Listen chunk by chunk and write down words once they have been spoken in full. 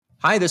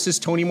Hi, this is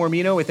Tony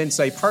Mormino with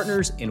Insight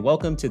Partners, and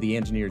welcome to the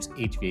Engineers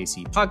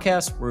HVAC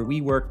podcast, where we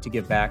work to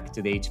give back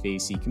to the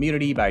HVAC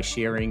community by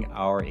sharing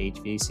our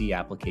HVAC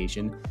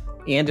application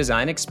and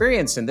design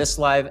experience. In this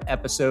live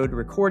episode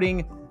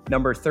recording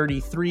number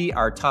 33,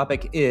 our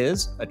topic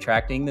is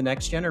attracting the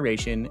next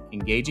generation,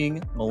 engaging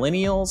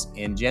millennials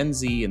and Gen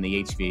Z in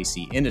the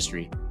HVAC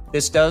industry.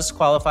 This does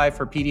qualify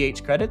for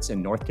PDH credits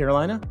in North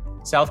Carolina,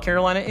 South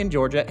Carolina, and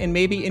Georgia, and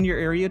maybe in your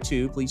area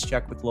too. Please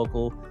check with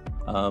local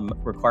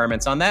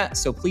requirements on that.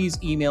 So please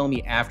email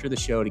me after the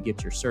show to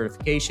get your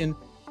certification.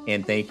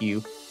 And thank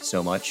you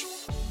so much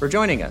for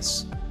joining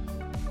us.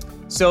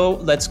 So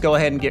let's go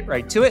ahead and get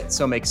right to it.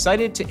 So I'm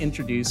excited to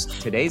introduce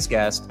today's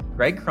guest,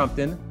 Greg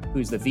Crumpton,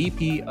 who's the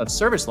VP of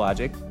Service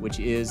Logic, which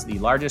is the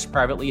largest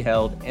privately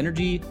held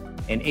energy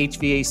and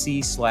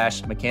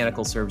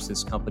HVAC/mechanical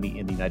services company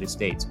in the United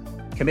States.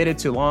 Committed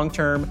to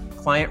long-term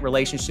client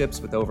relationships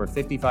with over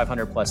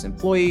 5,500 plus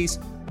employees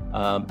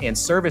and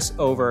service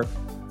over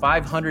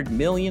 500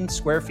 million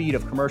square feet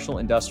of commercial,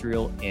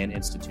 industrial, and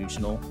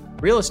institutional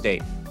real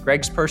estate.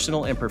 Greg's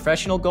personal and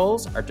professional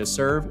goals are to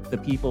serve the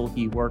people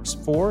he works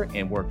for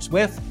and works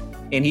with,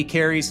 and he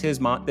carries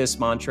this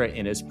mantra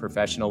in his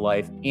professional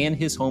life and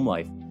his home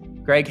life.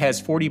 Greg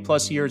has 40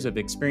 plus years of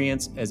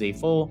experience as a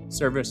full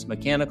service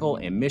mechanical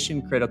and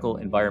mission critical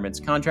environments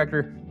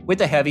contractor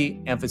with a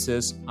heavy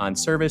emphasis on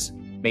service,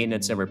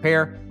 maintenance, and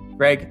repair.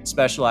 Greg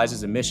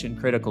specializes in mission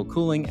critical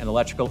cooling and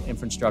electrical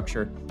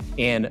infrastructure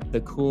and the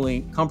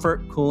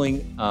comfort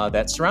cooling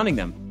that's surrounding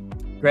them.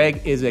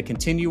 Greg is a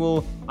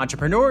continual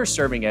entrepreneur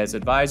serving as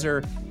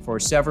advisor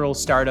for several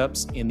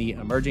startups in the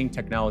emerging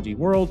technology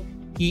world.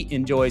 He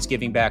enjoys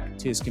giving back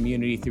to his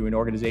community through an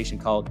organization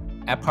called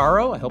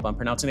Aparo, I hope I'm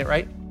pronouncing it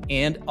right,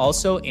 and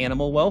also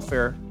animal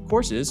welfare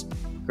courses.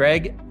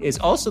 Greg is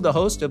also the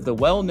host of the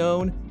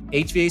well-known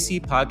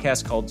HVAC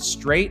podcast called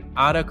Straight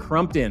Outta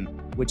Crumpton,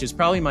 which is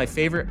probably my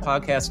favorite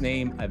podcast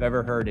name I've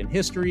ever heard in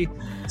history.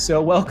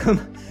 So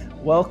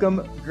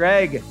welcome,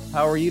 Greg.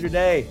 How are you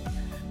today?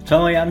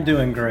 Tony, I'm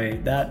doing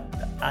great.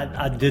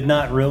 I did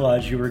not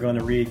realize you were going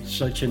to read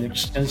such an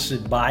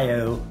extensive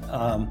bio.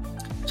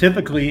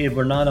 Typically, if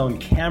we're not on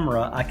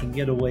camera, I can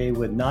get away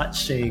with not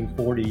saying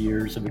 40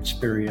 years of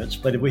experience.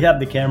 But if we have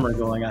the camera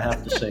going, I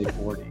have to say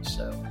 40.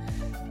 So,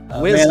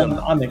 man,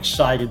 I'm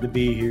excited to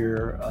be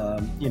here.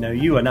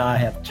 You and I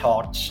have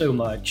talked so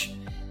much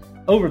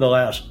over the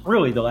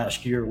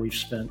last year. We've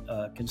spent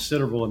a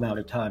considerable amount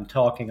of time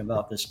talking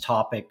about this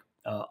topic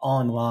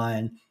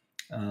online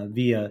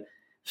via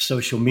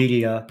social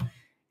media.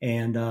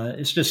 And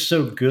it's just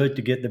so good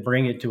to get to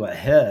bring it to a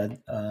head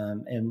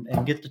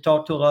and get to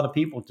talk to a lot of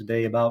people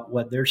today about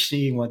what they're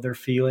seeing, what they're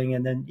feeling,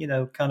 and then,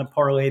 kind of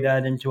parlay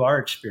that into our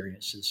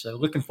experiences. So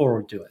looking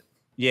forward to it.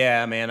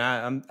 Yeah, man,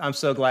 I'm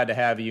so glad to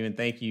have you, and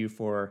thank you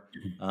for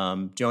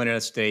joining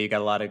us today. You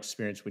got a lot of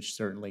experience, which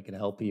certainly can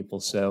help people.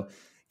 So,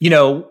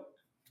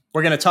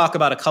 we're going to talk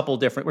about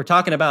we're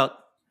talking about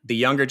the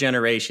younger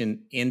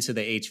generation into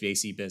the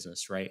HVAC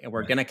business, right? And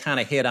we're going to kind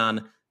of hit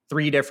on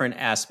three different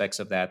aspects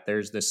of that.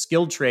 There's the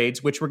skilled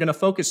trades, which we're going to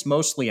focus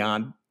mostly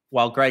on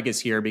while Greg is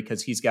here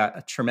because he's got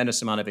a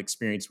tremendous amount of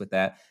experience with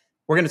that.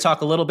 We're going to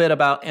talk a little bit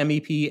about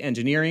MEP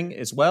engineering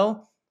as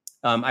well.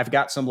 I've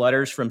got some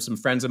letters from some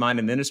friends of mine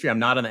in the industry. I'm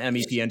not on the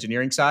MEP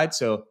engineering side,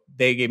 so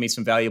they gave me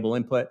some valuable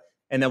input.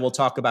 And then we'll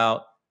talk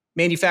about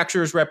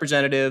manufacturers,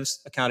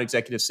 representatives, account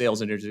executives,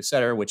 sales engineers, et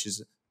cetera, which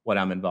is what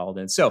I'm involved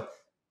in. So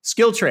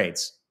skilled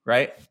trades,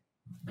 right?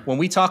 When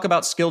we talk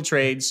about skilled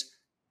trades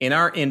in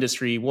our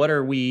industry, what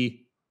are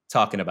we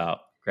talking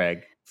about,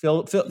 Greg?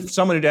 Phil,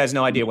 someone who has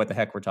no idea what the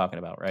heck we're talking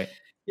about, right?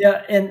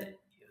 Yeah. And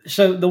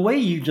so the way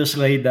you just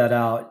laid that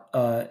out,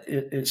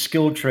 it's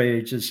skilled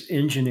trades, it's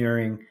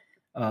engineering,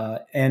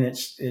 and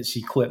it's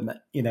equipment.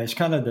 It's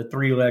kind of the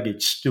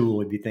three-legged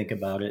stool. If you think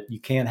about it, you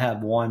can't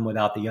have one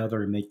without the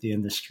other to make the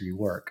industry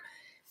work.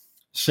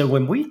 So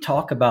when we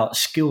talk about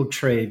skilled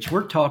trades,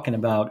 we're talking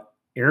about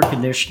air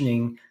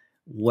conditioning,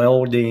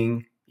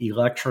 welding,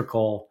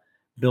 electrical,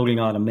 building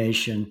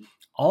automation,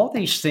 all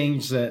these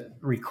things that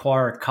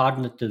require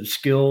cognitive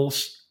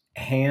skills,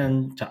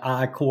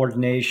 hand-to-eye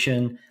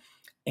coordination,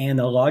 and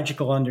a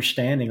logical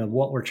understanding of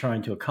what we're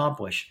trying to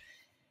accomplish.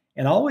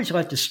 And I always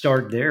like to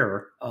start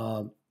there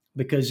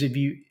because if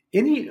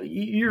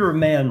you're a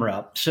man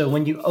rep. So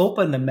when you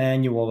open the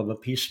manual of a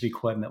piece of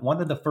equipment, one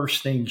of the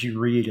first things you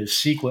read is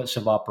sequence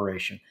of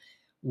operation.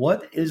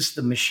 What is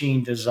the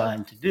machine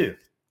designed to do?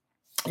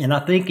 And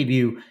I think if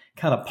you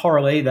kind of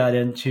parlay that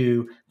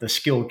into the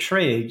skilled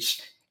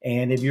trades,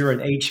 and if you're an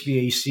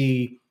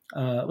HVAC,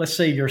 let's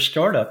say you're a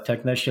startup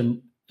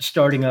technician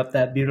starting up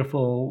that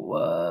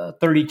beautiful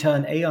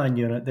 30-ton Aeon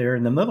unit there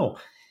in the middle,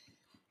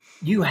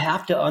 you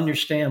have to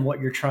understand what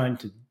you're trying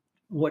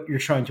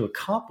to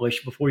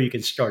accomplish before you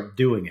can start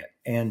doing it.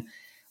 And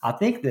I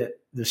think that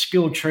the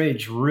skilled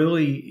trades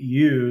really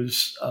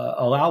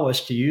allow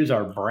us to use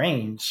our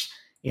brains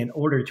in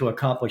order to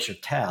accomplish a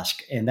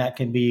task. And that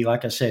can be,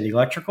 like I said,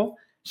 electrical.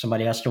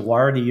 Somebody has to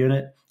wire the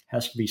unit,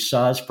 has to be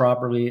sized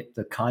properly,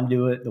 the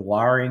conduit, the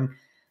wiring.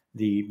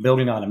 the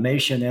building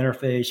automation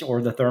interface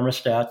or the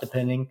thermostat,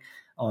 depending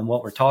on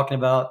what we're talking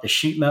about. The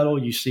sheet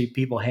metal, you see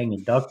people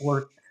hanging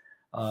ductwork,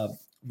 uh,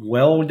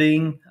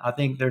 welding. I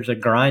think there's a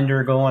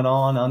grinder going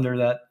on under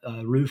that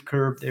roof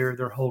curb there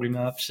they're holding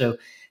up. So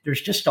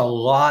there's just a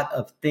lot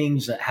of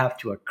things that have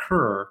to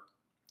occur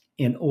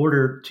in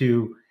order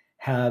to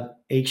have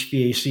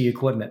HVAC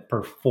equipment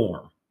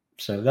perform.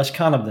 So that's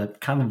kind of the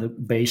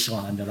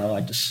baseline that I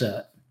like to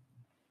set.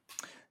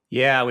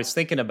 Yeah, I was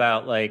thinking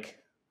about like,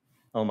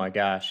 oh my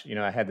gosh,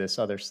 I had this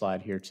other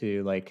slide here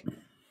too. Like,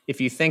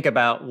 if you think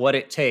about what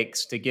it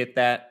takes to get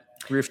that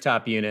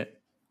rooftop unit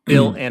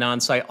built and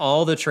on site,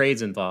 all the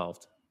trades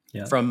involved,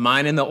 Yeah. from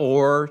mining the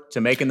ore to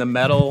making the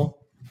metal.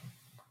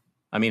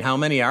 I mean, how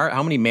many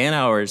man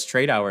hours,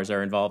 trade hours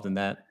are involved in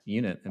that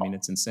unit? I mean,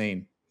 it's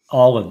insane.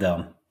 All of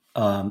them.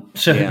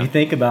 So if Yeah. you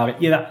think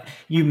about it,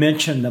 you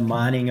mentioned the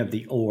mining of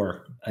the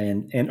ore,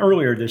 and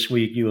earlier this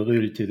week you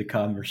alluded to the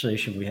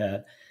conversation we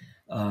had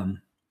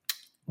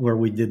where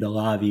we did the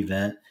live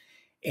event,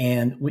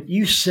 and when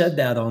you said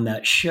that on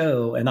that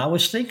show, and I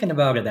was thinking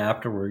about it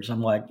afterwards.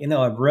 I'm like, I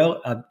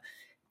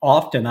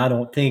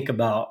don't think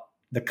about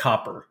the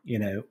copper.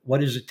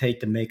 What does it take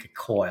to make a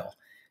coil?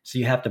 So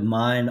you have to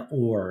mine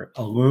ore,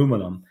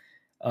 aluminum,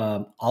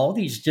 all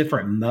these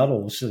different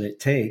metals that it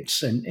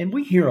takes. And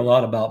we hear a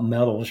lot about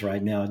metals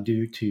right now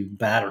due to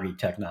battery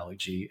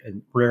technology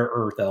and rare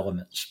earth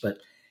elements. But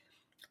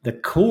the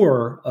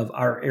core of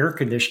our air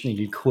conditioning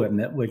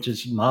equipment, which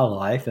is my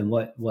life and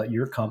what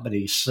your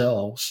company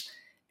sells,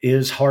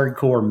 is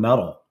hardcore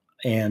metal.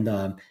 And,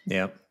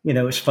 Yeah.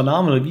 it's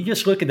phenomenal. If you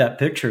just look at that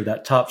picture,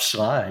 that top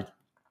slide,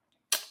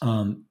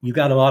 you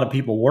got a lot of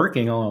people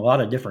working on a lot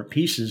of different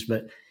pieces,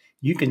 but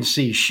you can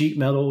see sheet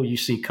metal, you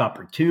see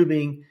copper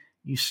tubing,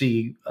 you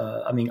see,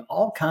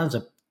 all kinds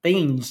of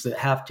things that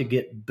have to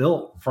get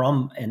built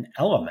from an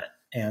element.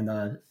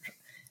 And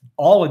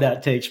all of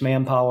that takes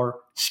manpower,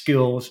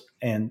 skills,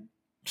 and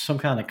some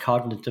kind of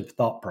cognitive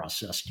thought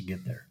process to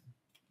get there.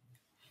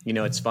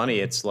 It's funny.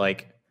 It's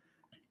like,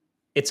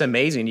 it's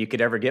amazing you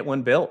could ever get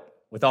one built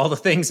with all the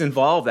things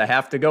involved that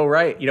have to go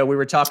right. We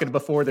were talking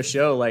before the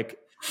show, like,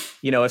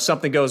 if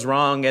something goes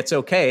wrong, it's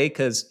okay,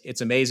 because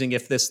it's amazing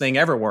if this thing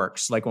ever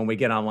works. Like when we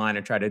get online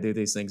and try to do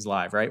these things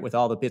live, right? With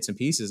all the bits and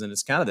pieces. And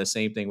it's kind of the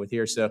same thing with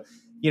here. So,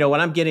 what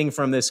I'm getting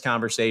from this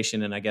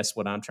conversation, and I guess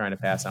what I'm trying to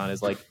pass on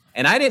is like,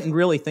 and I didn't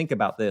really think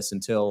about this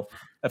until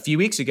a few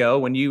weeks ago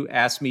when you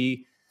asked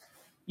me,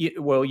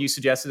 you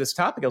suggested this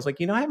topic. I was like,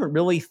 I haven't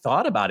really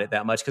thought about it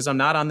that much because I'm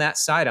not on that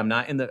side. I'm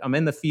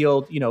in the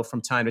field,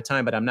 from time to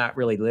time, but I'm not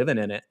really living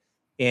in it.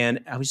 And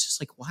I was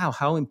just like, wow,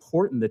 how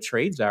important the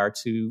trades are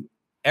to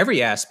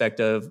every aspect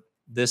of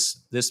this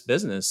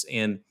business.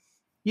 And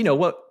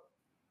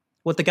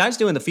what the guys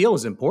do in the field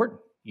is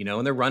important,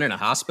 and they're running a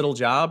hospital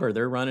job, or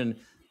they're running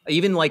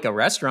even like a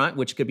restaurant,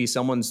 which could be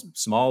someone's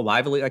small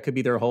livelihood. That could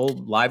be their whole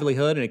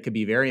livelihood. And it could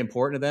be very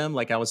important to them.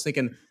 Like I was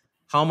thinking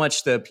how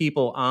much the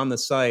people on the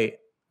site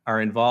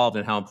are involved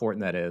and how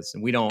important that is.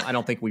 And I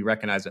don't think we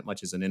recognize it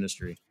much as an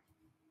industry.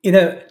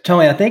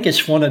 Tony, I think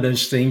it's one of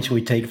those things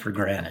we take for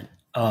granted.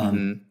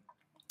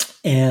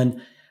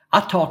 And I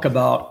talk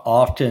about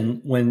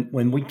often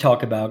when we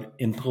talk about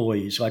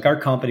employees, like our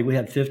company, we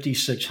have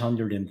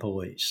 5,600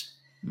 employees.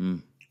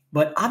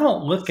 But I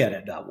don't look at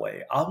it that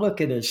way. I look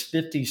at it as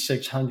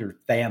 5,600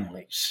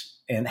 families,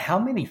 and how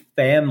many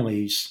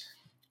families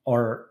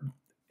are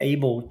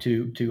able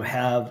to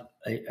have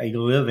a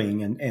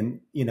living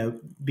and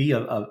be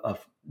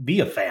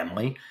a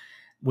family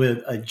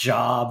with a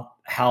job,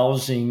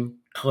 housing,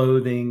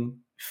 clothing,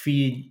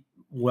 feed,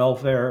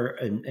 welfare,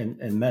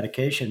 and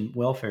medication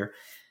welfare.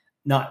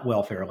 Not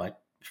welfare like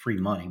free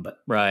money, but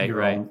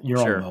your own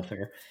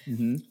welfare.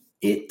 Mm-hmm.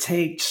 It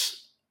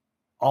takes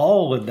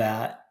all of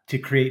that to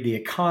create the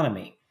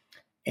economy.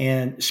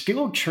 And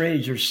skilled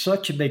trades are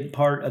such a big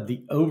part of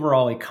the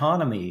overall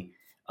economy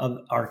of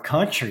our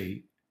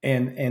country.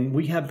 And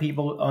we have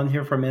people on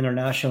here from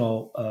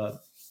international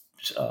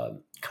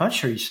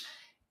countries.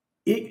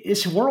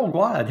 It's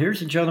worldwide.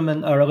 Here's a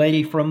gentleman or a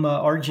lady from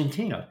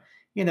Argentina.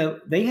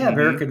 They have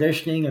air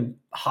conditioning and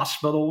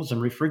hospitals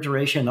and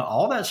refrigeration,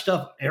 all that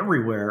stuff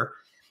everywhere.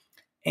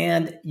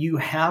 And you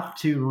have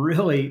to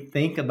really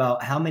think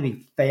about how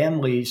many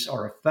families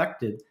are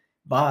affected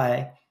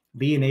by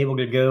being able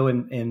to go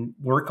and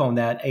work on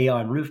that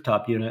Aeon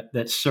rooftop unit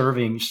that's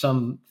serving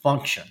some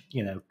function,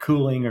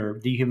 cooling or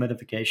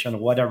dehumidification or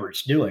whatever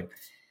it's doing.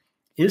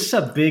 It's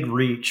a big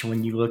reach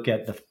when you look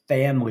at the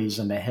families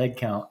and the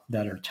headcount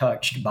that are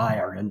touched by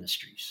our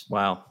industries.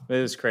 Wow, it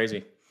is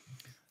crazy.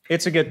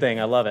 It's a good thing.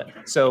 I love it.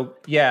 So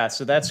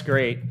that's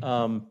great.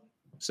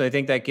 So I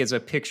think that gives a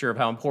picture of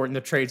how important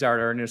the trades are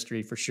to our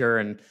industry for sure.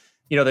 And,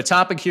 the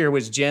topic here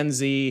was Gen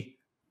Z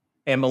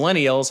and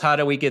millennials. How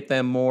do we get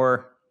them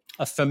more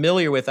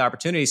familiar with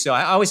opportunities? So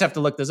I always have to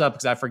look this up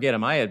because I forget,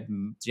 am I a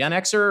Gen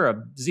Xer or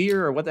a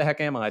Zer or what the heck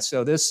am I?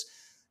 So this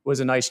was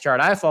a nice chart.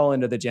 I fall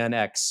into the Gen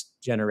X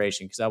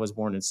generation because I was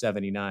born in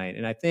 79.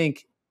 And I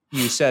think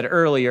you said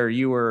earlier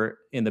you were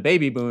in the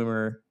baby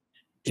boomer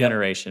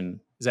generation. Yep.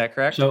 Is that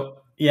correct? So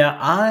Yeah,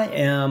 I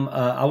am.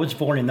 I was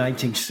born in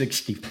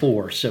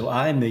 1964, so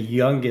I am the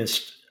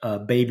youngest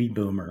baby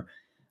boomer.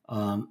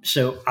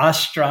 So I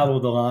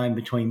straddle the line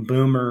between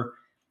boomer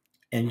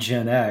and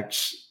Gen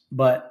X,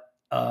 but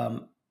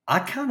I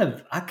kind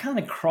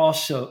of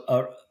cross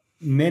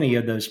many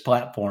of those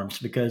platforms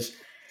because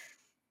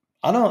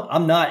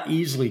I'm not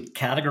easily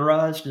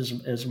categorized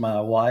as my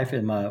wife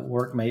and my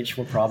workmates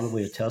will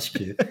probably attest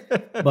to,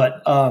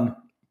 but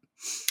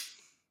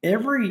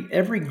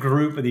every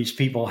group of these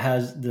people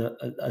has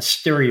a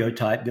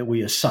stereotype that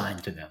we assign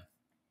to them.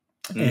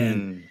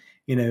 And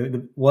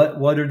Mm.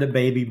 what are the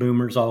baby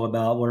boomers all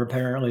about? Well,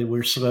 apparently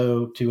we're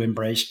slow to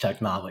embrace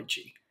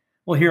technology.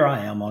 Well, here I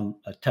am on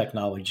a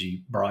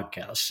technology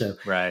broadcast, so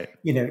Right.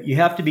 you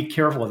have to be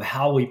careful of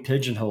how we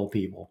pigeonhole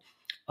people.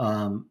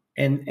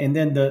 And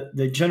then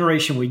the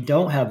generation we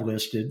don't have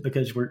listed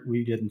because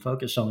we didn't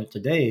focus on it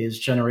today is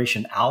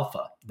Generation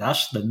Alpha.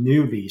 That's the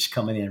newbies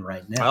coming in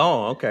right now.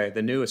 Oh, okay.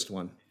 The newest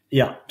one.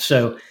 Yeah.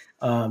 So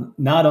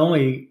not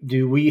only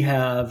do we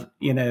have,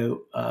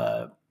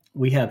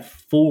 we have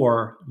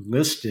four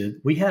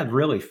listed, we have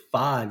really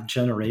five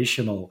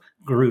generational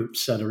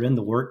groups that are in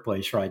the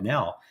workplace right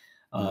now,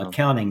 Wow.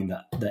 counting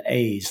the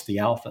A's, the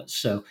alphas.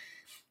 So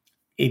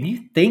if you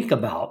think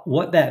about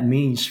what that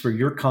means for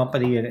your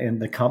company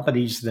and the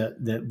companies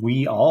that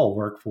we all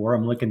work for,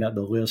 I'm looking at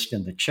the list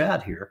in the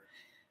chat here.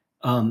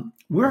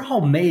 We're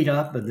all made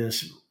up of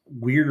this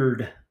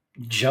weird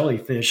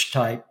jellyfish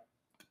type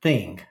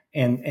thing.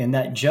 And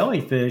that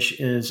jellyfish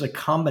is a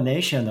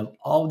combination of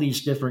all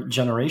these different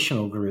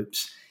generational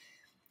groups.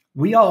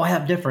 We all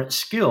have different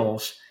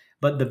skills,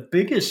 but the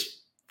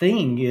biggest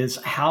thing is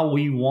how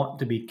we want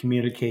to be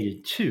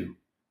communicated to.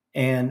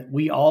 And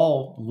we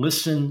all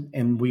listen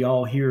and we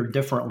all hear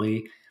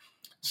differently.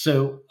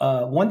 So,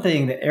 one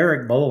thing that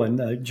Eric Bolin,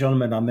 the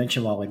gentleman I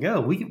mentioned a while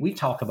ago, we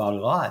talk about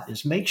a lot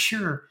is make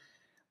sure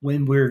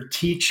when we're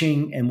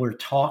teaching and we're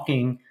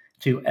talking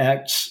to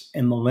X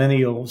and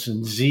millennials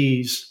and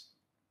Zs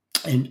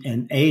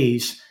and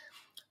A's,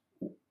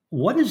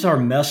 what is our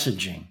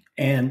messaging?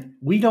 And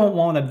we don't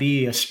want to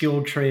be a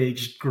skilled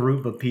trades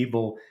group of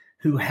people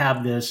who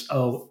have this,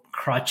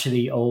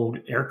 crotchety old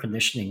air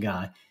conditioning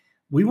guy.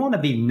 We want to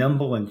be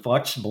nimble and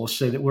flexible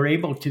so that we're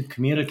able to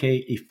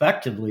communicate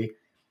effectively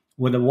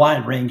with a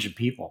wide range of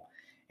people.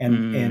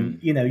 And Mm.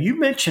 you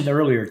mentioned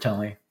earlier,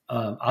 Tony,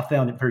 I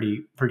found it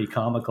pretty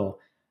comical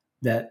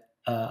that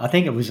I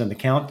think it was in the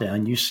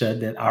countdown. You said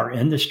that our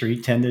industry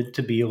tended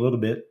to be a little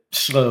bit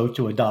slow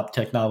to adopt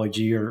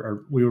technology,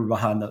 or we were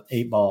behind the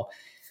eight ball.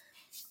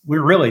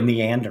 We're really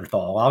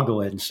Neanderthal. I'll go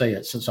ahead and say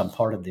it since I'm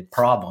part of the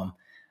problem.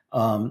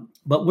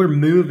 But we're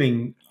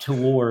moving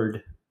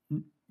toward,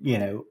 you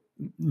know,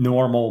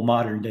 normal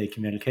modern day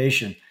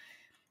communication.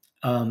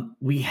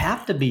 We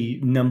have to be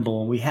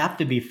nimble and we have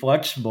to be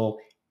flexible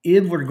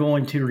if we're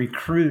going to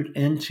recruit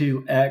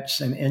into X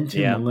and into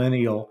Yeah.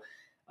 millennial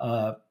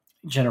uh,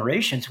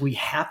 generations. We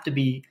have to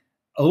be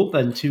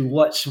open to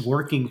what's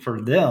working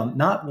for them,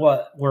 not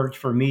what worked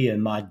for me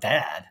and my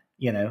dad.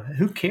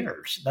 Who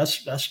cares?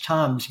 That's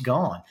time's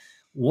gone.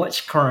 What's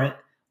current?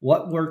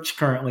 What works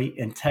currently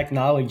in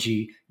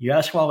technology? You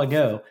asked a while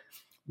ago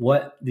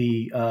what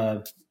the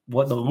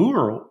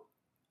lure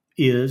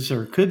is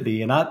or could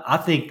be. And I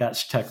think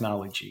that's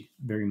technology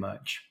very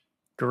much.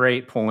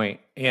 Great point.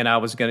 And I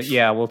was going to,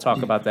 yeah, we'll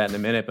talk about that in a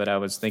minute, but I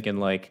was thinking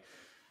like,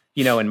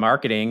 in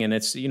marketing and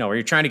it's, where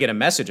you're trying to get a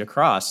message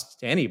across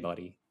to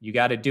anybody, you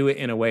got to do it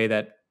in a way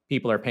that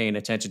people are paying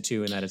attention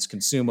to and that it's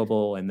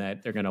consumable and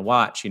that they're going to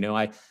watch.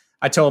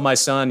 I told my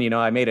son,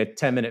 I made a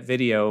 10-minute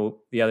video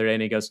the other day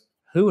and he goes,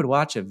 who would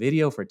watch a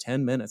video for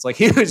 10 minutes? Like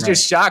he was Right.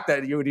 just shocked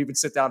that you would even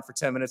sit down for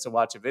 10 minutes and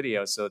watch a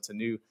video. So it's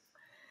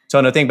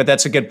another thing, but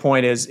that's a good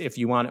point is if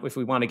we want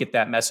to get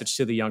that message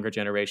to the younger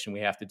generation, we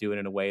have to do it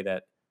in a way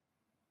that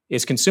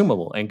is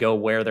consumable and go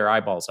where their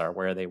eyeballs are,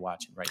 where are they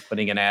watching, right?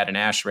 Putting an ad in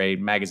AshRae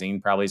magazine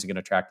probably isn't going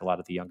to attract a lot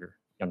of the younger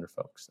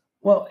folks.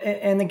 Well,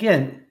 and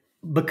again,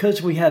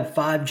 because we have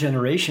five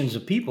generations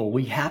of people,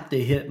 we have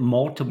to hit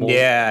multiple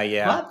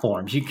Yeah.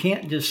 platforms. You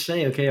can't just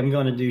say, okay, I'm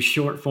going to do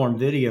short form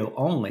video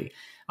only.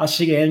 I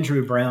see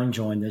Andrew Brown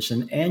join this,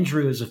 and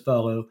Andrew is a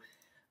fellow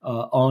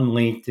on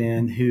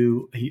LinkedIn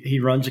who he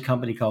runs a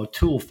company called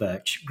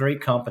ToolFetch,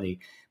 great company,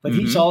 but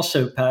he's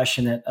also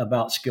passionate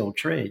about skilled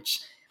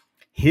trades.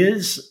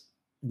 His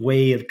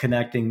way of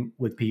connecting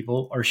with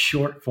people are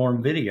short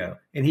form video,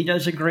 and he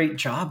does a great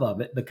job of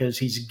it because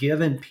he's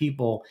given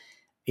people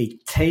a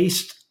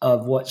taste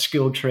of what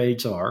skilled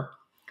trades are,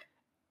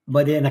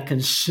 but in a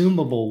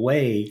consumable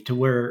way to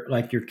where,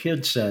 like your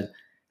kid said,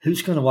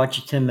 who's going to watch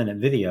a 10-minute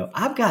video?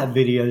 I've got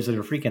videos that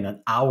are freaking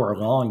an hour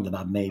long that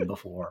I've made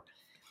before.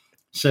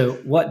 So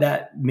what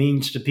that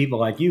means to people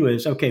like you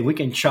is, okay, we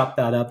can chop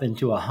that up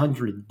into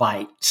 100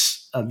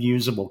 bytes of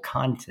usable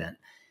content,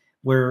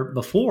 where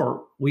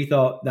before we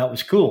thought that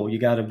was cool. You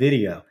got a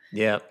video.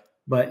 Yeah.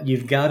 But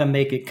you've got to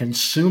make it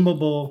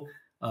consumable.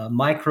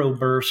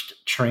 Microburst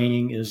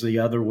training is the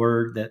other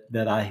word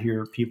that I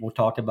hear people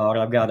talk about.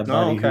 I've got a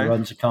buddy who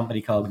runs a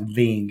company called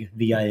Ving,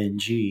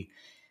 VING.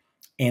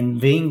 And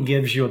Bing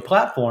gives you a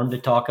platform to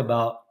talk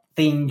about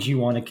things you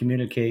want to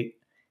communicate,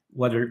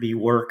 whether it be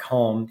work,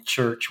 home,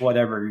 church,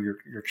 whatever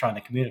you're trying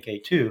to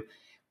communicate to.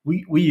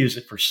 We use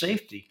it for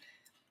safety,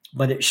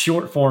 but it's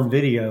short form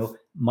video,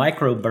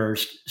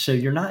 microburst. So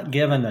you're not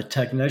giving a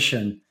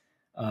technician,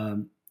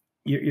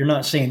 you're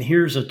not saying,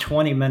 here's a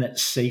 20-minute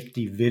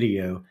safety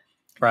video.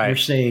 Right. You're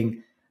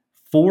saying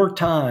 4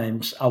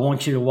 times, I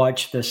want you to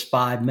watch this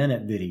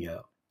 5-minute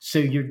video. So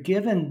you're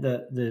giving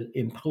the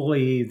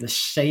employee the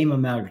same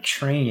amount of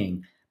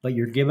training, but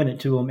you're giving it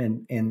to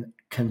them in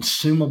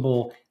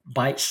consumable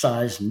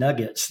bite-sized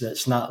nuggets.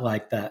 That's not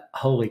like that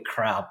holy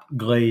crap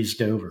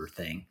glazed over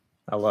thing.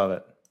 I love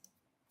it.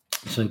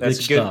 So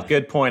that's a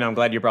good point. I'm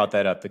glad you brought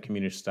that up. The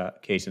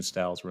communication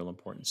style is real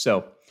important.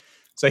 So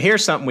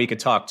here's something we could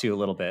talk to a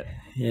little bit.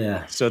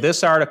 Yeah. So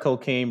this article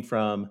came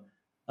from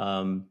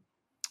ACHR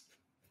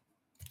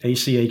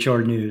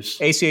News.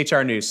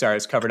 ACHR News. Sorry,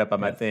 it's covered up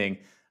on my thing.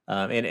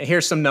 And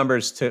here's some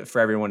numbers for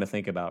everyone to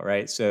think about,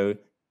 right? So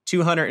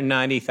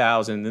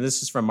 290,000, and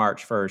this is from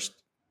March 1st,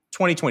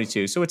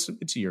 2022. So it's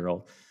a year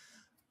old.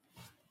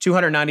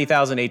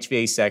 290,000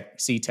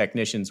 HVAC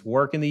technicians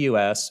work in the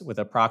U.S. with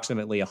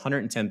approximately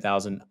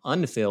 110,000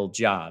 unfilled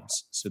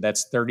jobs. So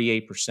that's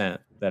 38%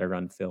 that are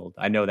unfilled.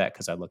 I know that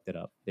because I looked it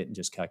up. Didn't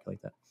just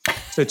calculate that.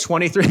 So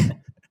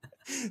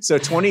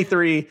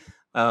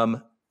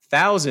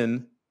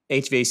 23,000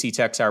 HVAC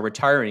techs are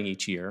retiring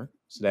each year.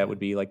 So that would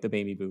be like the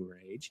baby boomer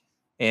age.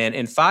 And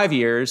in 5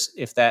 years,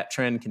 if that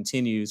trend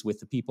continues with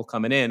the people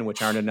coming in,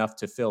 which aren't enough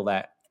to fill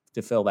that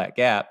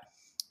gap,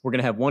 we're going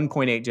to have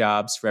 1.8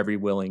 jobs for every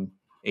willing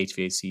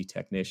HVAC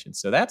technician.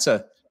 So that's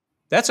a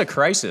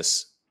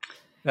crisis.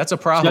 That's a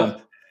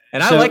problem.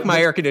 I like my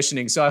air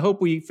conditioning, so I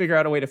hope we figure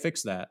out a way to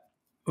fix that.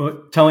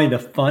 Well, Tony, the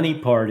funny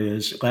part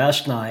is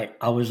last night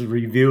I was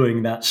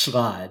reviewing that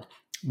slide,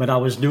 but I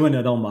was doing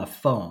it on my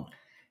phone.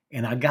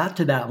 And I got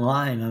to that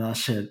line and I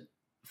said,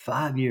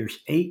 5 years,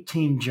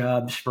 18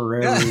 jobs for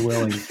every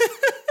willing.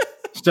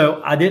 So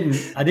I didn't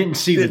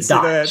see the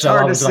dot. So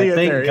I was like,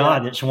 thank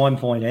God it's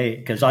 1.8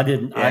 because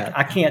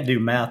I can't do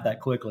math that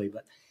quickly.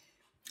 But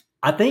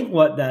I think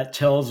what that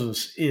tells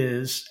us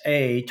is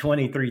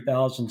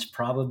 23,000 is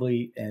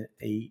probably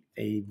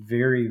a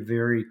very,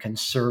 very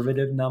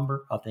conservative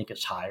number. I think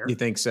it's higher. You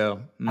think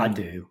so? I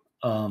do.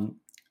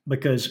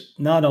 Because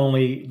not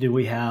only do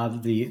we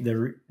have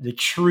the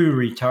true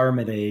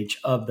retirement age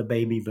of the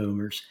baby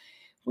boomers,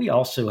 we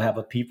also have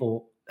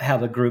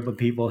a group of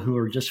people who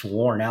are just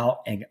worn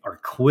out and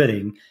are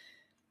quitting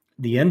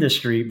the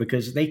industry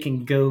because they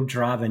can go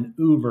drive an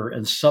Uber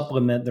and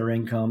supplement their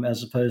income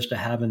as opposed to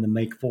having to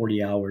make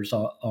 40 hours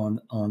on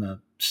a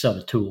set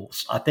of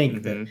tools. I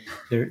think that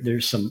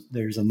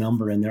there's a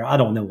number in there. I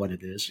don't know what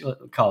it is.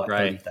 Call it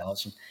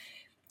 30,000.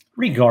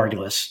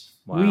 Regardless,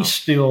 we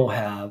still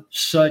have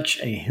such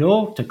a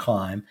hill to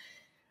climb.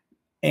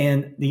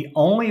 And the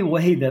only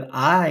way that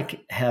I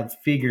have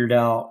figured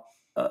out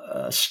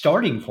a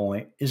starting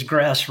point is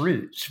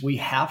grassroots. We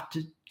have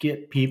to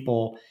get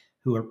people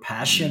who are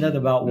passionate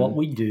about what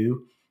we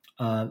do,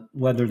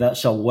 whether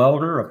that's a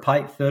welder, a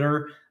pipe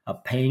fitter, a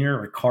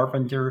painter, a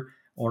carpenter,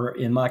 or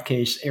in my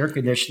case, air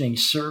conditioning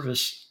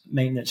service,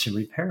 maintenance, and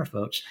repair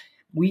folks.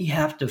 We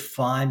have to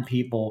find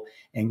people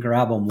and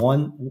grab them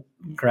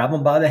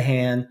by the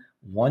hand,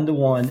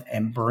 one-to-one,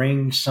 and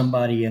bring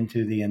somebody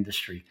into the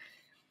industry.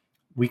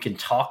 We can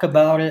talk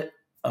about it.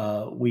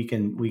 We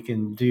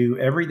can do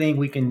everything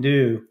we can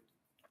do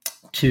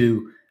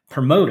to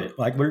promote it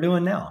like we're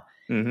doing now.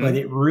 But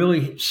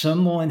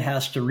someone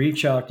has to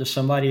reach out to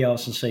somebody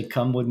else and say,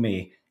 come with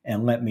me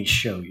and let me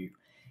show you.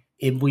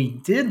 If we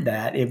did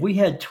that, if we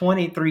had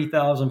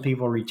 23,000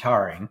 people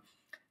retiring,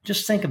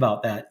 just think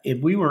about that.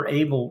 If we were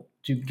able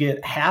to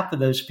get half of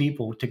those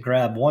people to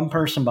grab one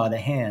person by the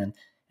hand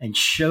and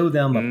show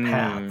them a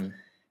path,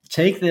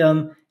 take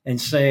them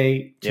and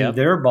say to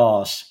their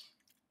boss,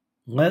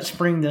 let's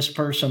bring this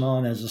person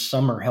on as a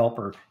summer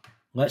helper.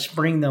 Let's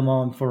bring them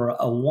on for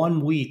a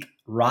 1-week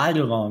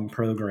ride-along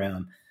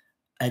program,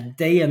 a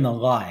day in the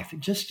life,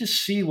 just to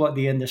see what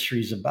the industry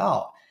is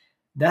about.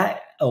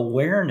 That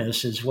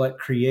awareness is what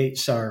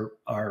creates our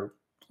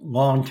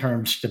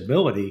long-term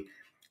stability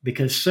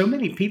because so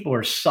many people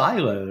are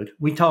siloed.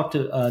 We talked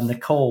to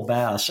Nicole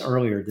Bass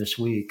earlier this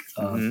week.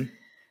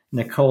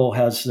 Nicole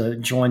has the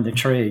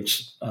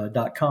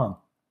jointhetrades.com.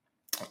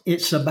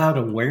 It's about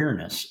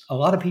awareness. A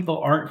lot of people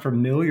aren't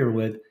familiar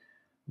with,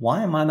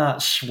 why am I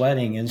not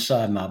sweating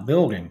inside my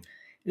building?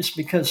 It's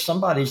because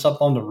somebody's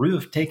up on the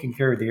roof taking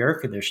care of the air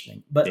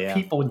conditioning. But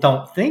people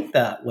don't think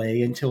that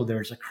way until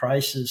there's a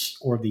crisis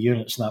or the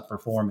unit's not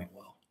performing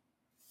well.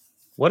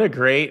 What a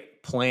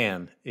great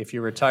plan. If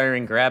you're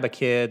retiring, grab a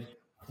kid.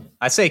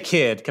 I say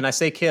kid. Can I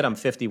say kid? I'm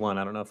 51.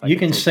 I don't know if you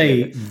can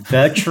say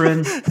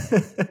veteran.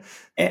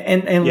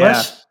 and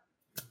let's,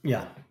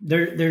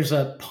 there's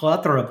a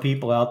plethora of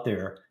people out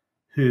there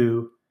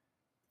who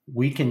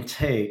we can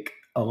take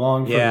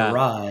along for the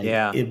ride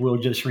if we'll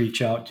just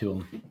reach out to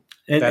them.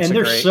 And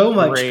there's so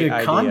much good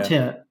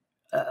content.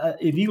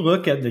 If you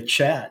look at the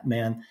chat,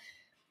 man,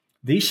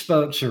 these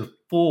folks are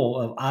full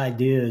of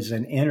ideas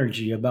and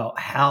energy about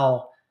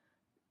how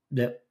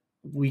that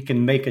we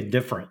can make a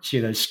difference.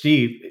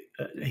 Steve,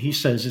 he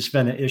says it's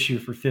been an issue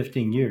for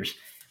 15 years.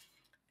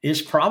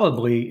 It's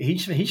probably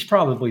he's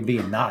probably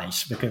being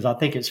nice, because I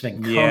think it's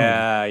been coming,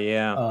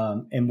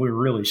 and we're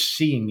really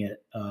seeing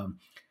it.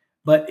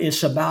 But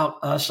it's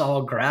about us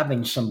all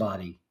grabbing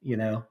somebody.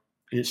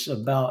 It's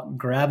about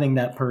grabbing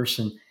that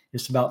person.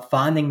 It's about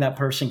finding that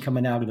person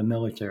coming out of the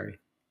military.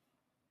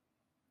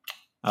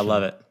 I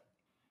love it.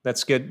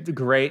 That's good.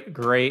 Great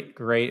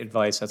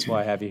advice. That's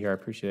why I have you here. I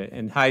appreciate it.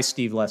 And hi,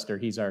 Steve Lester.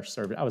 He's our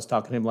service. I was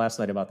talking to him last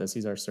night about this.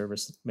 He's our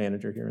service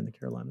manager here in the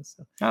Carolinas.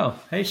 So. Oh,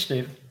 hey,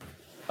 Steve.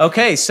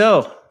 Okay,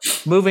 so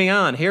moving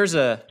on. Here's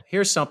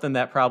something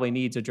that probably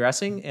needs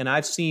addressing, and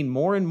I've seen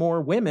more and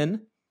more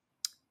women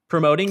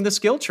promoting the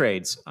skill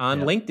trades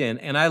on LinkedIn,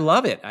 and I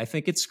love it. I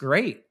think it's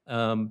great.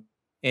 And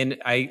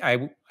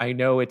I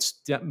know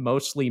it's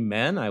mostly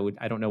men.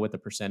 I don't know what the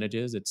percentage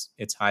is.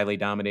 It's highly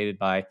dominated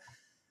by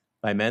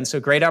men. So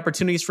great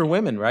opportunities for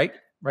women, right?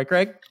 Right,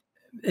 Greg?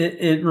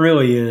 It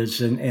really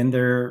is. And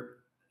they're,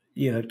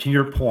 to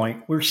your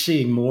point, we're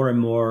seeing more and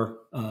more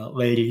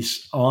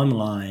ladies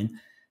online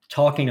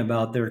talking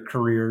about their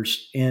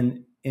careers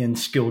in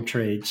skilled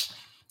trades,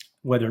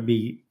 whether it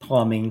be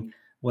plumbing,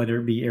 whether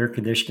it be air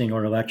conditioning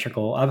or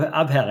electrical.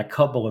 I've had a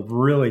couple of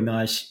really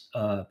nice,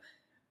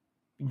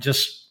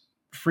 just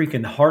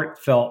freaking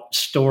heartfelt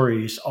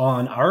stories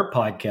on our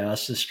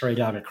podcast, the Straight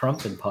Outta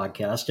Crumpton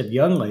podcast, of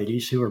young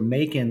ladies who are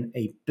making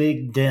a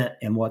big dent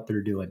in what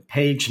they're doing.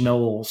 Paige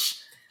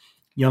Knowles,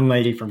 young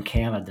lady from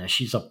Canada.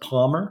 She's a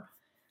plumber.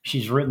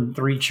 She's written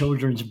 3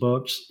 children's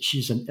books.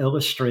 She's an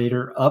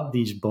illustrator of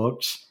these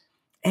books,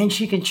 and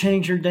she can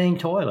change your dang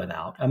toilet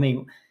out. I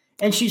mean,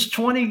 and she's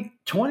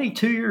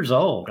 22 years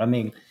old. I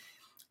mean,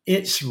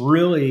 it's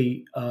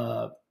really,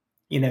 I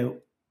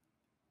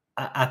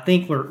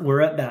think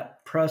we're at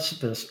that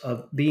precipice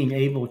of being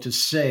able to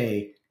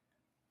say,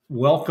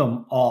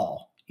 welcome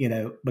all,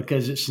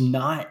 because it's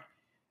not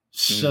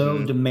so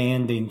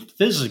demanding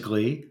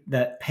physically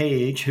that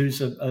Paige, who's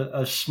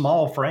a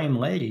small frame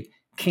lady,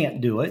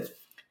 can't do it.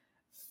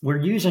 We're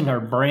using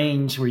our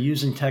brains. We're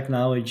using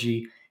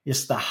technology.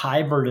 It's the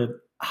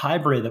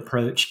hybrid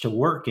approach to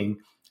working,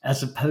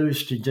 as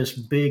opposed to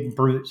just big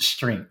brute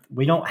strength.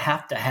 We don't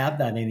have to have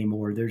that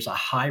anymore. There's a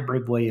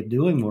hybrid way of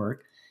doing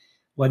work,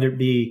 whether it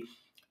be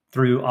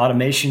through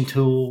automation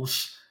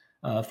tools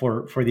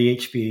for the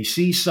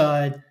HVAC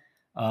side,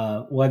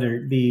 whether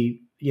it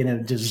be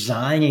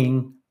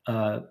designing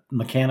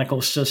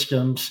mechanical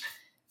systems.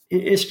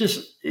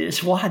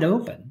 It's wide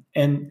open.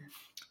 And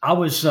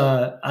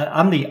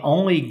I'm the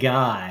only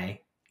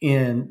guy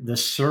in the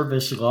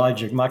Service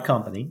Logic, my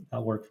company I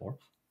work for.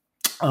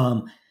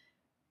 I'm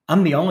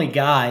the only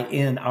guy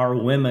in our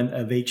Women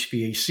of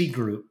HVAC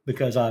group,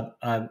 because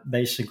I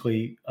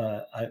basically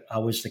I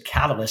was the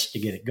catalyst to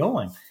get it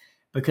going,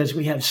 because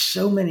we have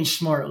so many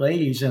smart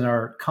ladies in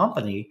our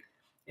company,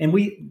 and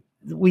we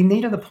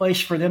needed a place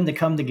for them to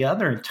come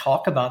together and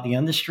talk about the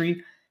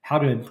industry, how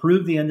to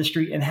improve the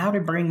industry, and how to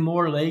bring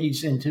more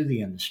ladies into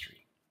the industry.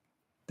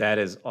 That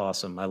is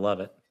awesome. I love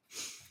it.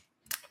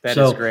 That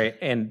is great.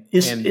 And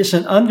it's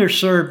an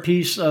underserved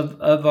piece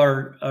of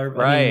our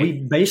right. I mean, we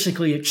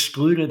basically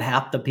excluded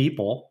half the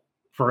people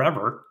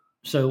forever.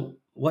 So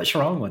what's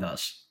wrong with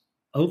us?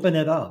 Open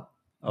it up.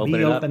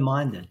 Be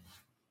open-minded.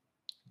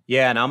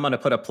 Yeah, and I'm going to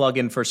put a plug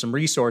in for some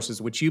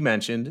resources, which you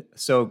mentioned.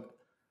 So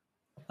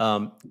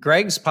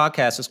Greg's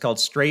podcast is called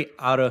Straight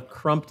Outta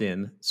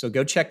Crumpton. So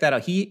go check that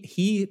out.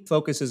 He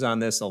focuses on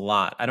this a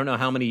lot. I don't know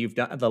how many you've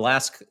done. The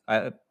last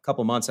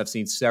couple months, I've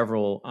seen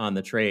several on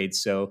the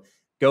trades. So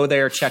go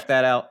there, check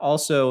that out.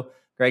 Also,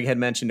 Greg had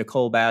mentioned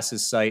Nicole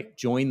Bass's site,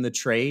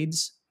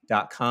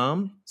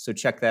 jointhetrades.com. So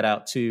check that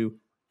out too.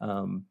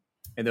 And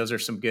those are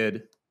some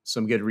good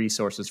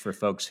resources for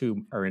folks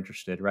who are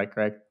interested, right,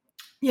 Greg?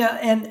 Yeah,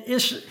 and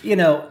it's,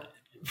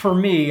 for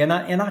me, and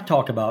I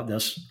talk about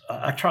this,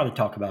 I try to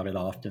talk about it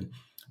often.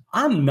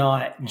 I'm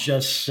not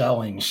just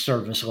selling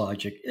Service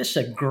Logic. It's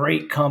a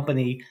great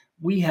company.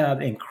 We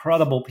have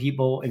incredible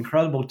people,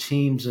 incredible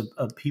teams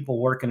of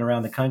people working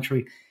around the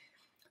country.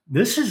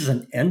 This is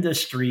an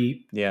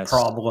industry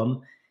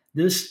problem.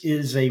 This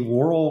is a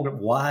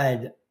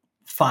worldwide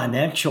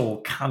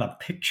financial kind of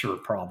picture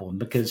problem,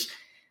 because,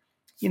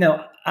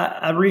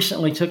 I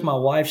recently took my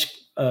wife's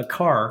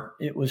car.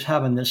 It was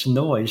having this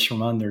noise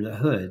from under the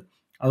hood.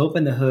 I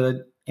opened the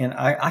hood, and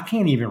I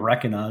can't even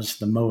recognize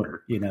the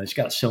motor. It's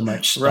got so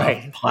much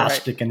stuff,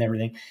 plastic and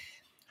everything.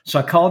 So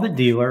I called the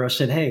dealer. I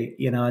said, hey,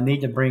 I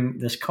need to bring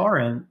this car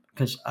in,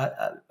 because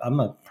I'm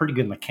a pretty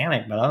good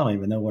mechanic, but I don't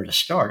even know where to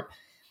start.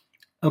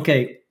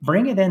 Okay,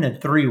 bring it in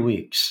 3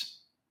 weeks.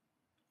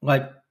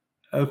 Like,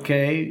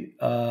 okay,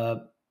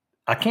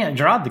 I can't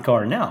drive the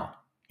car now.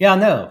 Yeah,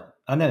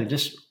 I know.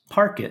 Just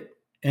park it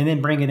and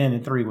then bring it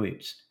in 3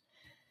 weeks.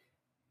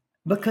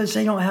 Because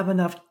they don't have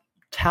enough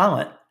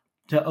talent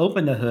to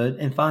open the hood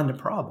and find the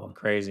problem.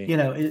 Crazy.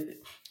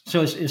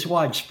 So it's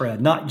widespread,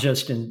 not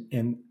just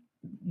in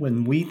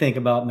when we think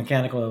about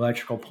mechanical,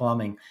 electrical,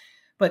 plumbing,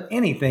 but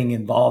anything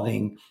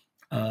involving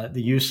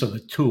the use of a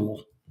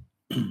tool.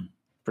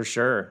 For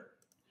sure.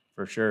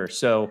 For sure.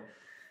 So,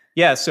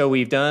 yeah, so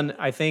we've done,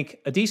 I think,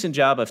 a decent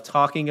job of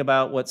talking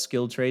about what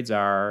skilled trades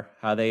are,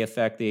 how they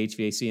affect the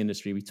HVAC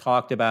industry. We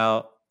talked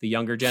about the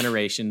younger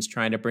generations,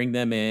 trying to bring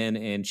them in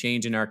and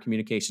changing our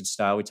communication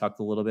style. We talked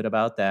a little bit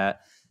about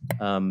that.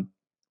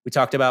 We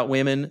talked about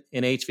women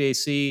in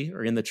HVAC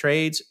or in the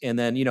trades, and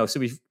then so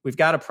we've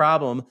got a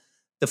problem.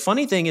 The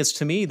funny thing is,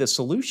 to me, the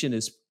solution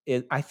is,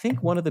 I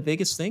think one of the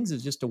biggest things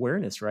is just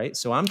awareness, right?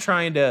 So I'm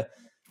trying to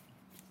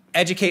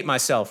educate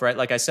myself, right?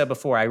 Like I said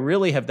before, I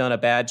really have done a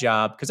bad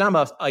job because I'm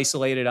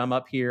isolated. I'm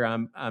up here.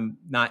 I'm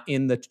not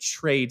in the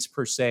trades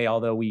per se,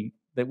 although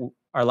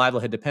our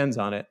livelihood depends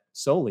on it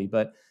solely.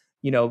 But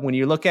when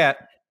you look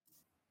at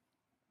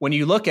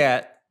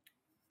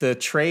the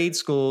trade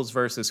schools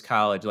versus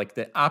college, like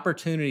the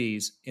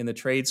opportunities in the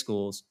trade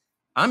schools,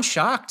 I'm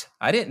shocked.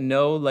 I didn't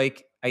know.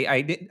 Like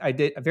I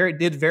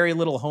did very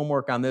little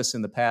homework on this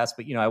in the past,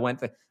 but I went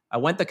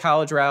the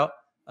college route.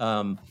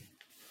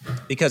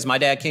 Because my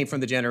dad came from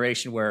the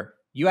generation where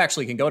you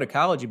actually can go to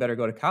college, you better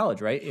go to college,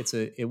 right?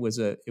 It was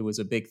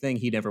a big thing.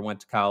 He never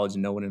went to college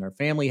and no one in our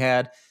family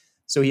had.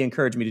 So he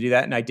encouraged me to do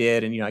that. And I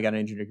did. And, I got an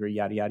engineering degree,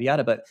 yada, yada,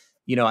 yada. But,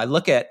 I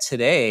look at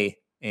today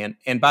and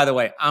by the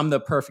way, I'm the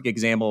perfect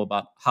example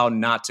about how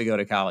not to go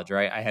to college,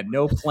 right? I had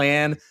no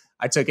plan.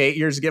 I took 8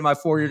 years to get my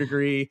 4-year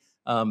degree.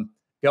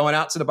 Going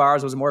out to the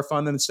bars was more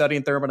fun than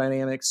studying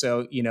thermodynamics.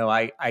 So,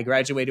 I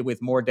graduated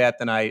with more debt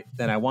than I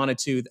wanted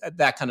to,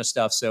 that kind of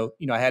stuff. So,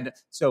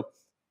 so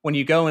when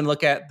you go and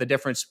look at the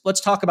difference,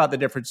 let's talk about the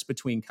difference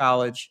between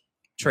college,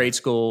 trade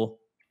school,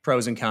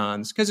 pros and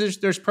cons, because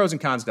there's pros and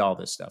cons to all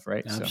this stuff,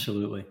 right?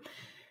 Absolutely. So.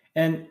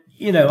 And,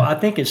 I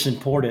think it's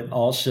important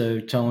also,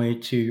 Tony,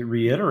 to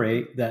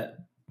reiterate that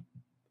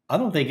I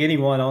don't think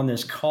anyone on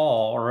this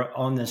call or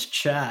on this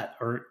chat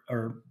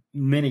or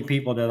many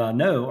people that I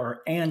know are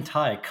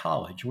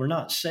anti-college. We're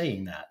not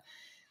saying that.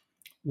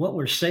 What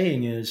we're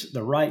saying is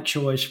the right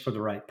choice for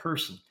the right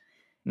person.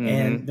 Mm-hmm.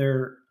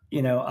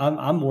 And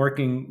I'm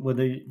working with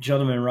a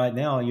gentleman right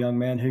now, a young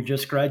man who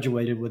just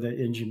graduated with an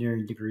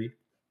engineering degree,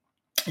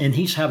 and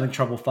he's having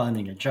trouble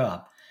finding a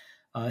job.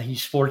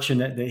 He's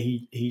fortunate that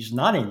he's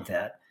not in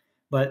debt,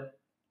 but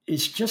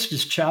it's just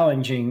as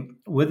challenging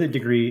with a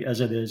degree as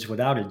it is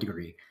without a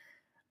degree.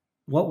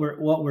 What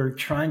we're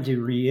trying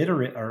to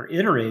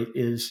iterate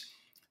is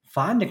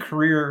find a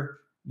career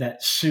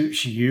that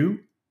suits you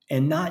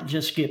and not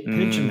just get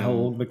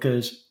pigeonholed.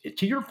 Because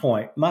to your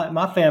point,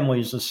 my family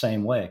is the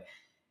same way.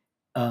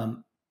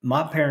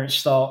 My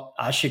parents thought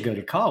I should go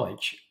to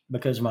college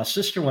because my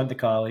sister went to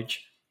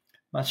college.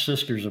 My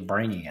sister's a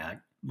brainiac,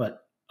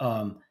 but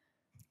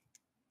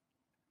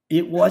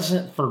it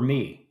wasn't for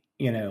me,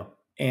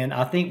 and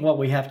I think what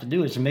we have to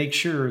do is make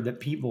sure that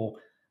people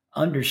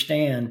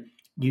understand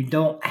you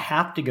don't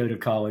have to go to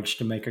college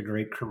to make a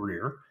great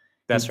career.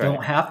 That's right. You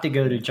don't have to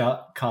go to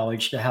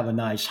college to have a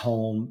nice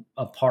home,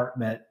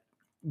 apartment,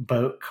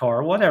 boat,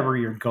 car, whatever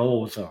your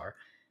goals are,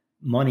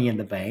 money in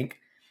the bank,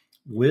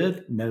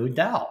 with no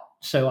doubt.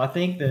 So I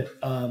think that,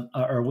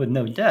 or with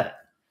no debt.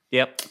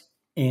 Yep.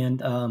 And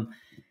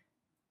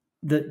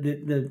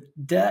the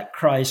debt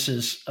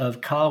crisis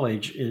of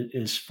college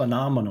is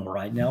phenomenal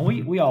right now.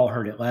 We all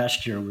heard it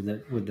last year with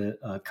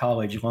the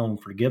college loan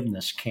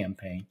forgiveness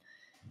campaign.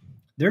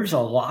 There's a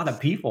lot of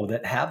people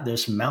that have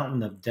this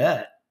mountain of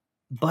debt,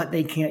 but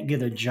they can't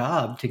get a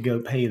job to go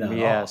pay that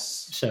off.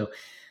 So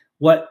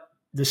what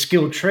the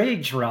skilled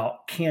trades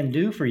route can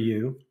do for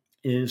you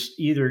is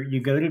either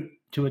you go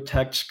to a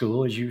tech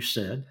school, as you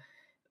said,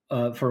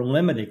 for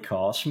limited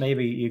costs.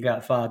 Maybe you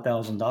got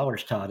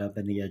 $5,000 tied up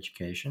in the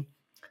education,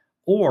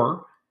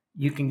 or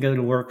you can go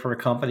to work for a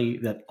company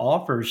that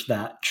offers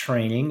that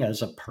training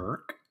as a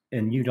perk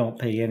and you don't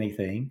pay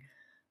anything.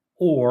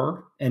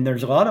 And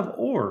there's a lot of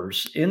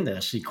ors in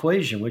this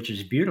equation, which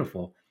is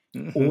beautiful.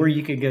 Mm-hmm. Or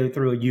you could go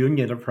through a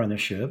union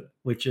apprenticeship,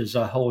 which is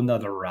a whole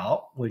nother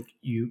route, which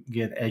you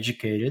get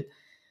educated.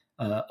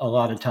 A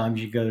lot of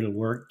times you go to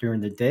work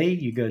during the day,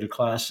 you go to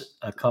class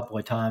a couple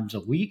of times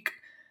a week,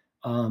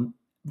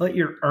 but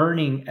you're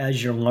earning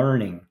as you're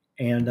learning.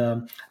 And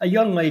a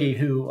young lady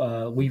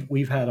who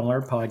we've had on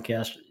our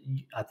podcast,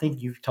 I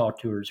think you've talked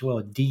to her as well,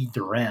 Dee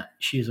Durant.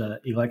 She's an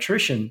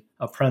electrician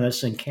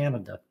apprentice in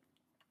Canada.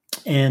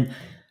 And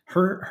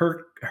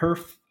her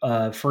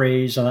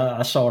phrase, and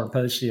I saw her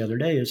post the other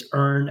day, is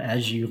earn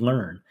as you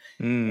learn.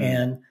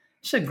 And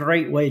it's a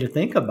great way to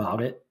think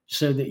about it,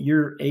 so that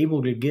you're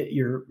able to get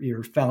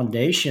your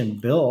foundation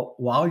built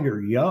while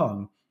you're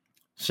young.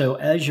 So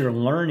as you're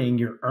learning,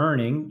 you're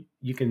earning,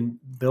 you can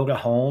build a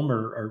home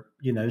or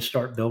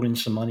start building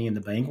some money in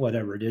the bank,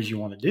 whatever it is you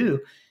want to do,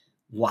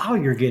 while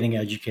you're getting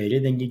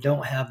educated, and you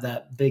don't have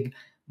that big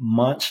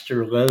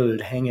monster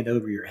load hanging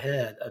over your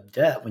head of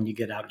debt when you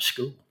get out of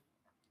school.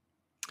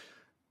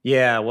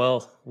 Yeah,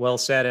 well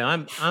said.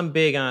 And I'm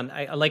big on,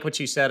 I like what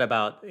you said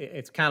about,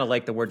 it's kind of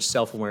like the word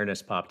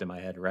self-awareness popped in my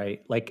head,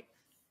 right? Like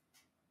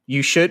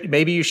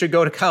maybe you should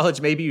go to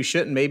college, maybe you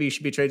shouldn't, maybe you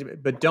should be tradesman,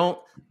 but don't,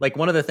 like,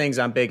 one of the things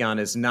I'm big on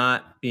is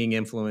not being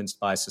influenced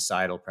by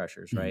societal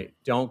pressures, right?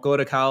 Mm-hmm. Don't go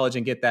to college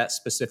and get that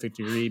specific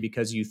degree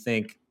because you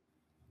think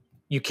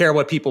you care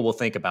what people will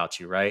think about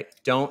you, right?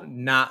 Don't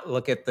not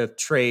look at the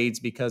trades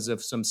because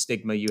of some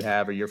stigma you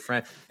have or your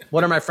friend.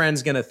 What are my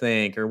friends going to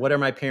think? Or what are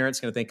my parents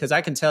going to think? Because I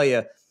can tell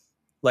you,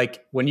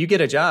 like, when you get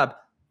a job,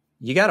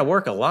 you got to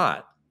work a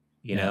lot,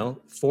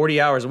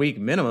 40 hours a week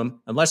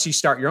minimum, unless you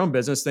start your own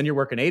business, then you're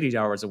working 80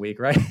 hours a week,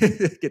 right?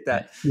 Get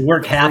that. You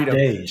work half freedom.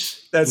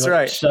 days. That's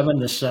right. 7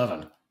 to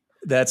 7.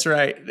 That's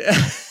right.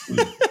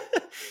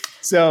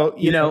 So,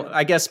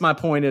 I guess my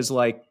point is,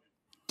 like,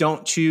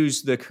 don't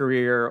choose the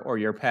career or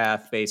your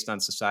path based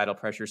on societal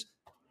pressures.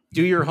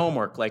 Do your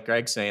homework, like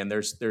Greg's saying.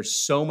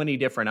 There's so many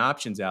different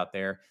options out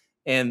there.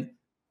 And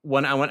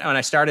when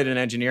I started in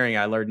engineering,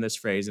 I learned this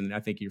phrase, and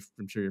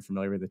I'm sure you're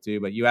familiar with it too.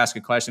 But you ask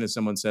a question and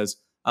someone says,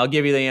 "I'll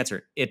give you the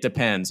answer. It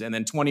depends." And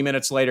then 20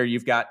 minutes later,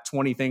 you've got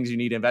 20 things you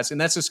need to invest in.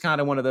 That's just kind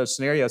of one of those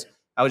scenarios.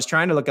 I was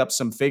trying to look up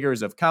some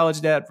figures of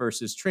college debt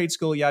versus trade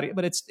school, yada,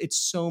 but it's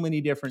so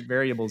many different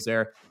variables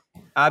there.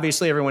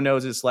 Obviously, everyone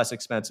knows it's less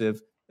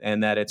expensive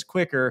and that it's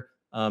quicker.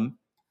 And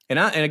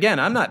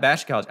again, I'm not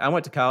bashing college. I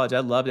went to college.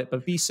 I loved it.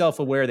 But be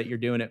self-aware that you're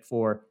doing it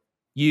for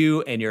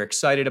you and you're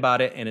excited about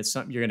it. And it's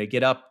something you're going to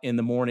get up in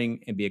the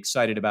morning and be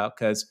excited about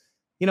because,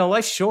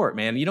 life's short,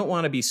 man. You don't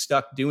want to be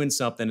stuck doing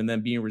something and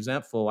then being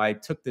resentful. I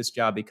took this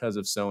job because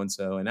of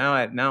so-and-so. And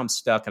now I'm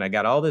stuck and I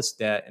got all this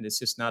debt and it's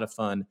just not a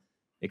fun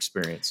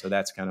experience. So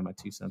that's kind of my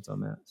 2 cents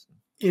on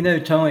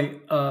that. Tony,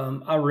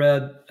 I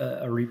read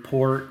a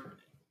report.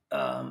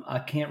 I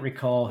can't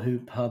recall who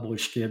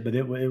published it, but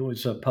it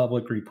was a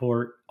public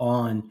report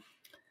on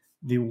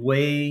the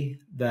way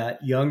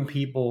that young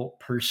people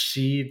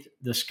perceived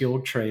the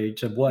skilled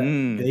trades of what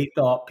they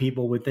thought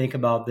people would think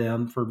about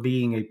them for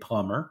being a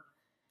plumber.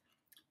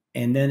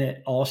 And then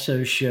it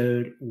also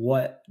showed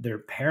what their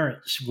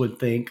parents would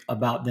think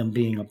about them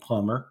being a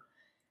plumber.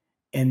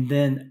 And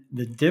then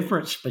the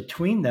difference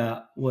between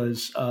that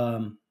was,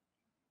 I'm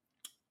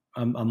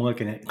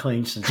looking at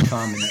Cleanson's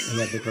comment. He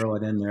had to throw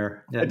it in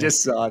there. I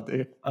just saw it,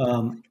 dude.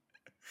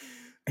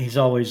 He's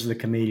always the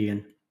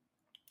comedian.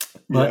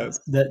 But yes.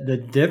 the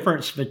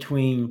difference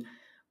between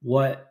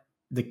what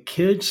the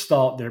kids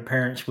thought their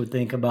parents would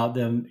think about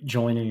them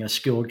joining a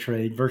skilled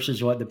trade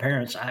versus what the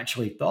parents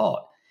actually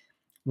thought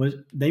was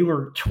they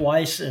were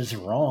twice as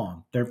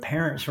wrong. Their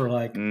parents were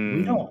like,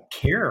 we don't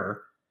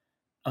care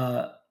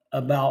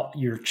about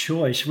your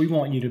choice. We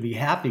want you to be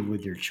happy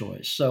with your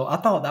choice. So I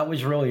thought that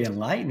was really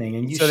enlightening.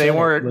 And so they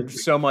weren't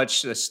so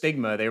much a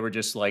stigma. They were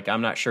just like,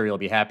 I'm not sure you'll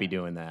be happy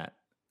doing that.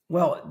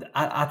 Well,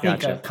 I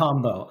think a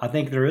combo. I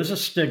think there is a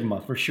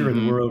stigma for sure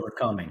that we're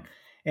overcoming.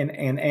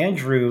 And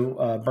Andrew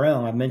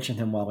Brown, I mentioned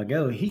him a while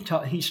ago.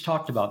 He's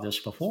talked about this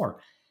before,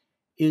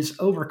 is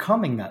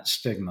overcoming that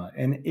stigma.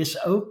 And it's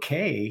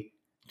okay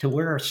to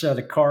wear a set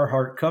of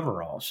Carhartt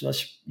coveralls.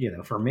 That's,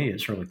 for me,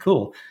 it's really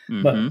cool.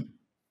 But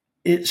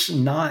it's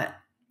not,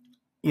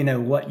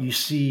 what you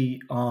see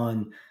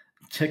on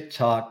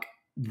TikTok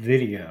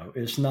video.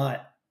 It's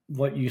not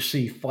what you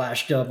see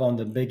flashed up on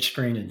the big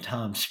screen in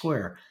Times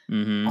Square.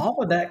 All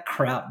of that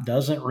crap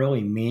doesn't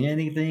really mean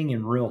anything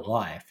in real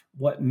life.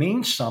 What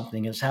means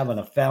something is having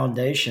a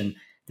foundation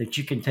that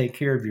you can take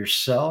care of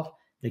yourself,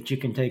 that you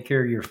can take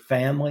care of your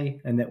family,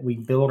 and that we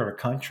build our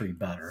country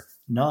better,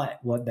 not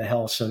what the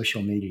hell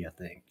social media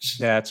thinks.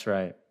 That's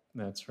right.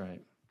 That's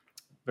right.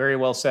 Very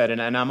well said.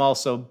 And I'm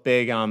also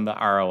big on the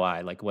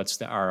ROI. Like, what's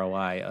the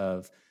ROI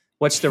of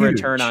what's the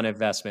return on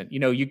investment?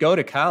 You go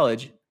to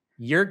college,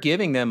 you're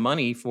giving them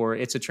money for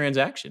it's a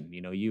transaction.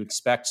 You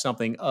expect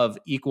something of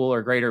equal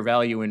or greater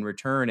value in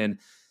return. And,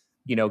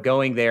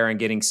 going there and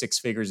getting 6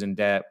 figures in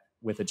debt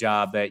with a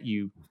job that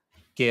you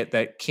get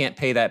that can't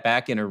pay that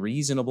back in a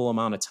reasonable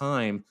amount of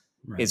time,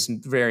 it's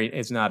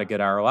not a good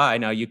ROI.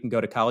 Now you can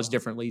go to college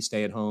differently,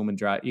 stay at home and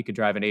drive. You could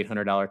drive an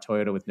 $800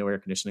 Toyota with no air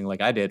conditioning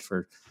like I did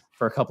for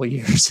a couple of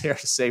years there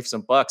to save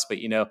some bucks. But,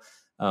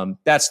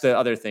 that's the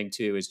other thing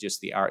too, is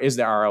just is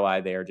the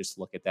ROI there? Just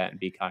look at that and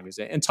be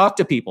cognizant and talk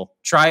to people.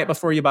 Try it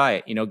before you buy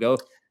it. Go,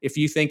 if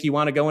you think you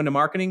want to go into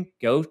marketing,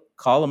 go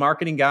call a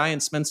marketing guy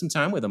and spend some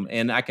time with them.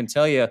 And I can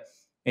tell you,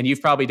 and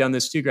you've probably done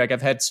this too, Greg,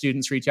 I've had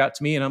students reach out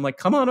to me and I'm like,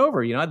 come on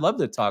over. I'd love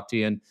to talk to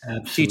you and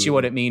teach you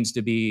what it means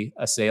to be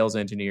a sales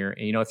engineer.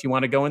 And, if you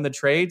want to go in the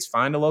trades,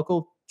 find a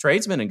local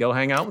tradesman and go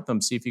hang out with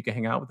them. See if you can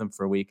hang out with them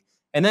for a week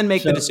and then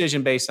make the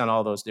decision based on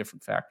all those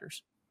different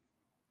factors.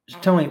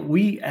 Tony,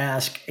 we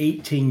ask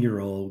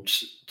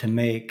 18-year-olds to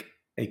make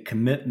a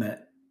commitment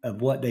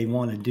of what they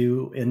want to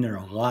do in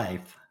their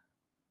life,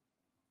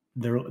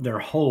 their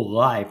whole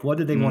life. What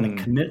do they want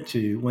to commit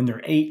to when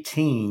they're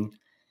 18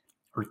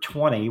 or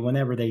 20,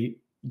 whenever they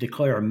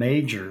declare a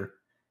major?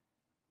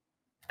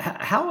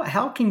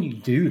 How can you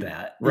do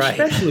that? Right.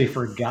 Especially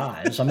for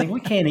guys. I mean,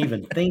 we can't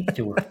even think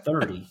till we're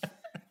 30.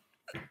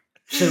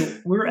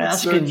 So we're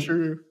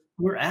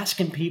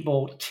asking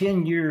people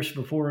 10 years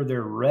before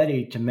they're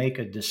ready to make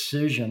a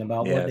decision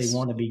about what they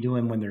want to be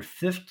doing when they're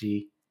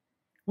 50.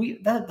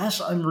 That's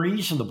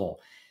unreasonable.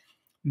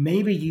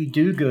 maybe you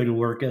do go to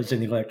work as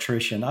an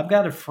electrician. I've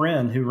got a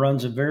friend who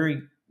runs a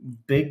very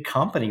big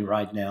company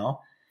right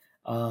now.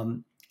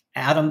 Um,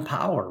 Adam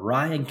Power,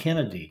 Ryan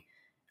Kennedy,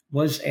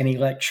 was an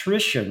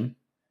electrician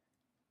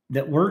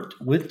that worked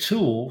with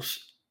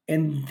tools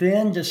and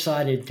then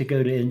decided to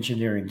go to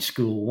engineering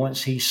school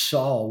once he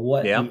saw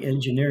what Yeah, the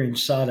engineering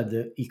side of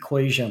the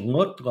equation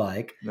looked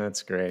like.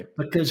 that's great.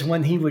 Because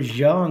when he was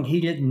young,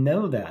 he didn't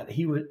know that.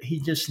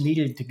 He just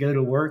needed to go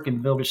to work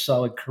and build a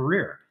solid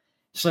career.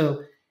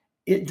 So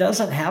it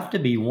doesn't have to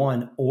be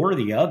one or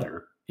the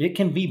other. It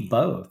can be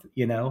both.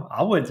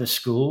 I went to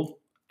school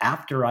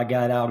after I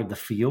got out of the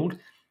field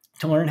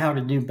to learn how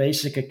to do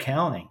basic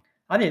accounting.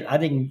 I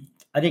didn't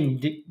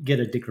get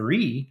a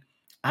degree.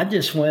 I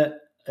just went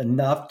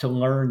enough to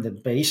learn the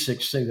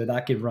basics so that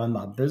I could run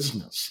my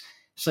business.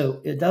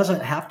 So it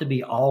doesn't have to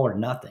be all or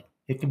nothing.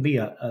 It can be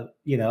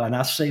and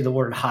I say the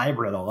word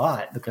hybrid a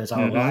lot because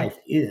our Hmm. life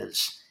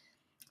is.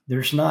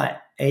 There's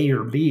not A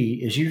or B,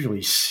 is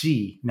usually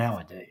C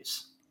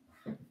nowadays.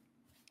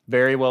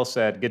 Very well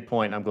said. Good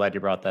point. I'm glad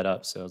you brought that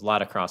up. So there's a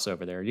lot of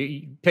crossover there.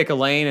 You pick a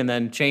lane and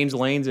then change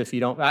lanes if you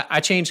don't. I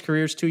changed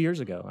careers 2 years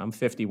ago. I'm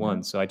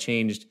 51, so I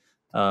changed.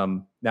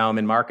 Now I'm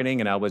in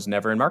marketing, and I was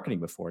never in marketing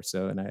before.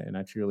 So and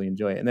I truly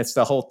enjoy it. And it's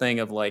the whole thing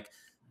of like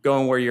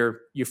going where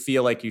you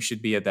feel like you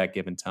should be at that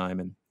given time,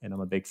 and I'm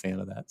a big fan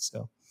of that.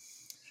 So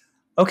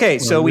okay,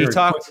 Well, so we you're a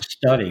quick talked.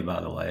 study, by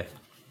the way.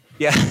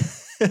 Yeah.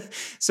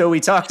 So we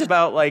talked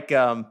about like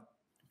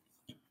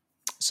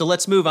so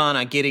let's move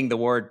on getting the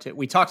word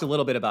we talked a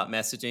little bit about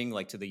messaging,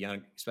 like to the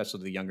young, especially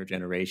to the younger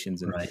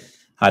generations, and Right.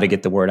 how to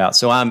get the word out.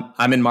 So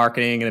I'm in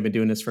marketing, and I've been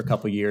doing this for a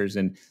couple of years.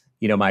 And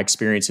my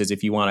experience is,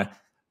 if you want to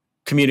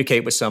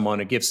communicate with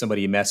someone or give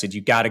somebody a message,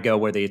 you got to go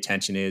where the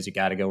attention is. You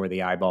got to go where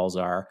the eyeballs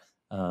are,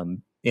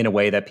 in a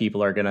way that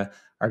people are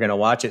gonna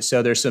watch it.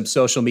 So there's some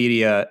social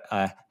media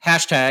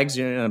hashtags.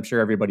 I'm sure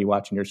everybody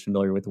watching here is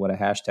familiar with what a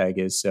hashtag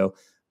is. So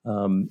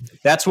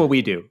that's what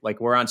we do. Like,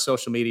 we're on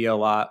social media a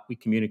lot. We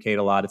communicate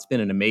a lot. It's been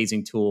an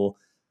amazing tool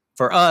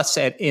for us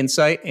at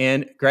Insight.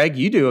 And Greg,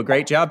 you do a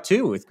great job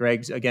too with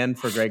Greg's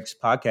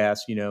podcast.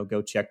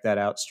 Go check that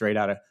out, straight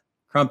out of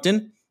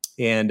Crumpton.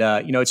 And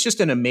it's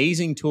just an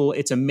amazing tool.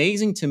 It's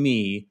amazing to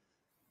me,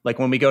 like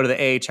when we go to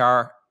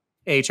the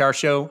AHR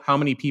show, how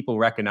many people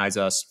recognize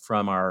us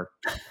from our.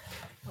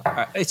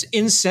 It's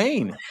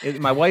insane.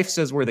 My wife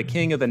says we're the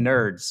king of the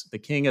nerds, the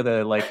king of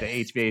the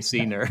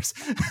HVAC nerds.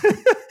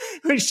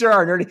 We sure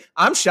are nerdy.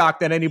 I'm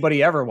shocked that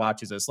anybody ever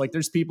watches us. Like,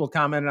 there's people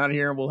commenting on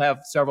here, and we'll have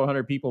several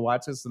hundred people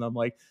watch us, and I'm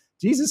like,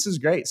 Jesus is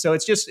great. So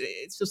it's just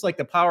like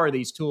the power of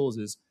these tools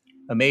is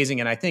amazing.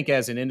 And I think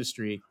as an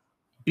industry,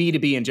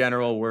 B2B in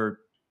general, we're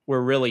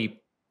really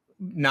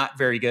not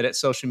very good at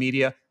social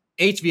media.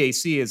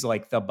 HVAC is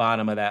like the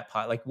bottom of that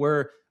pot. Like,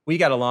 we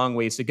got a long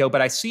ways to go,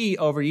 but I see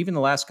over even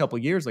the last couple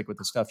of years, like with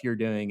the stuff you're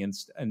doing, and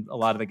a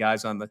lot of the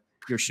guys on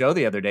your show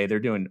the other day, they're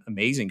doing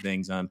amazing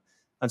things on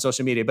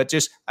social media. But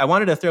just, I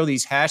wanted to throw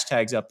these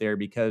hashtags up there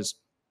because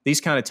these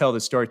kind of tell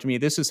the story to me.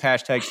 This is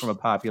hashtags from a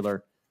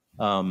popular,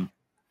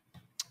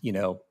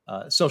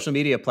 social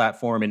media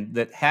platform, and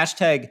that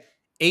hashtag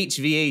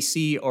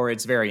HVAC or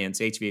its variants,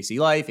 HVAC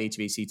Life,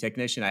 HVAC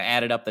Technician. I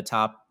added up the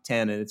top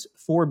 10, and it's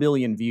 4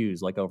 billion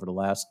views, like over the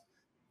last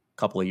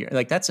couple of years.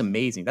 Like, that's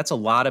amazing. That's a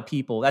lot of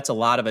people. That's a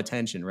lot of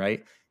attention,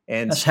 right?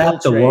 And That's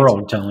half skilled the trades.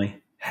 world, Tony. It's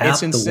Half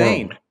the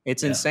insane. world.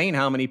 It's Yeah. insane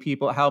how many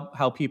people,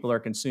 how people are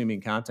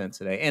consuming content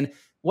today. And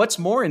what's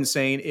more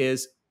insane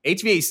is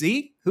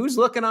HVAC. Who's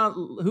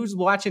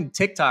watching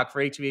TikTok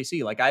for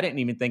HVAC? Like, I didn't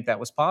even think that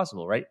was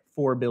possible, right?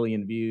 4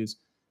 billion views,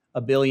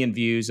 a billion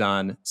views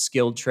on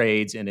skilled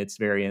trades and its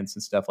variants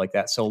and stuff like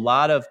that. So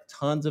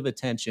tons of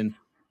attention,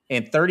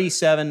 and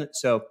 37.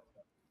 So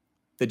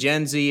the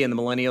Gen Z and the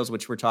Millennials,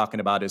 which we're talking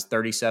about, is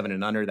 37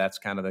 and under. That's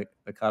kind of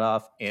the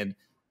cutoff. And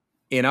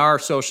in our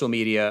social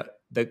media,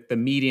 the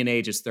median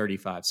age is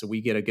 35. So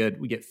we get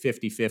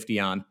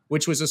 50-50 on,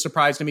 which was a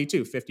surprise to me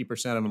too. 50%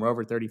 of them are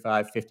over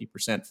 35,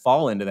 50%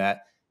 fall into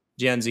that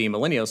Gen Z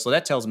millennials. So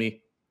that tells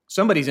me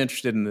somebody's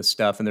interested in this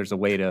stuff, and there's a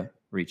way to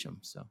reach them.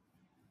 So,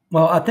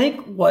 Well, I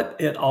think what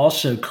it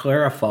also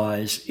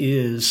clarifies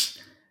is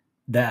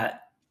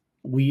that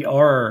we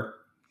are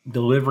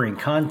delivering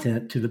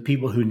content to the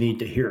people who need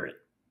to hear it.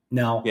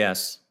 Now,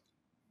 yes.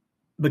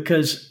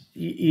 because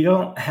you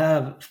don't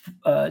have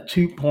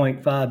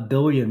 2.5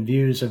 billion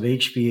views of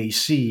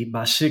HVAC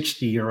by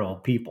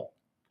 60-year-old people,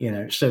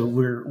 so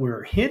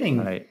we're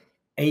hitting Right.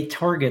 a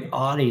target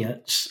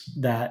audience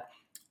that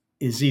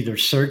is either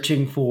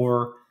searching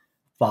for,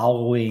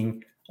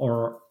 following,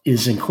 or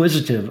is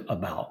inquisitive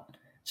about.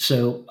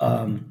 So,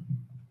 I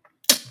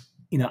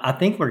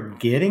think we're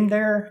getting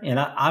there, and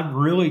I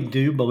really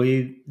do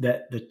believe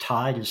that the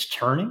tide is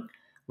turning.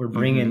 We're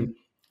bringing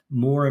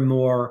more and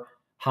more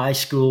high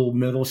school,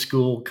 middle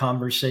school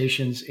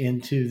conversations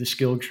into the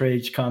skilled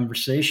trades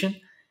conversation.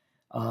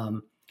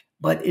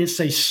 But it's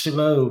a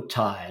slow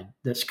tide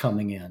that's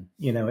coming in.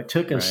 It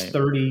took us Right.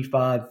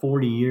 35,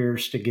 40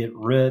 years to get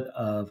rid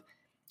of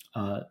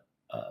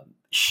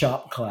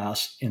shop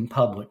class in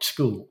public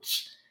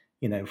schools,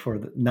 for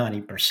the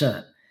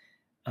 90%.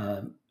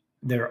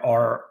 there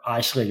are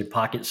isolated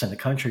pockets in the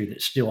country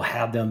that still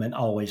have them and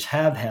always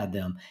have had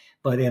them.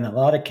 But in a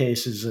lot of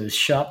cases, those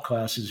shop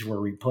classes were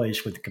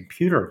replaced with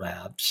computer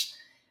labs.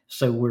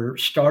 So we're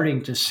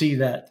starting to see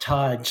that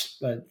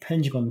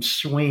pendulum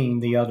swing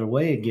the other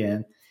way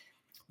again,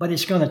 but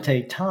it's going to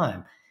take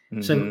time.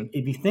 So Mm-hmm.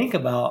 if you think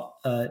about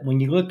when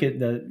you look at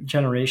the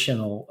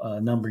generational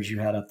numbers you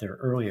had up there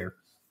earlier,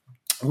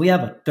 we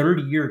have a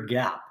 30-year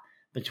gap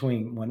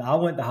between when I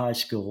went to high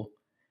school,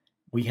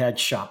 we had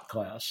shop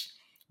class,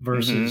 Mm-hmm.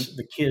 versus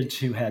the kids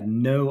who had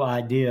no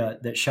idea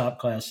that shop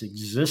class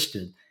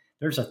existed.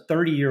 There's a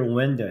 30-year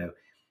window.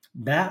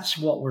 That's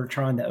what we're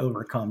trying to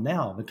overcome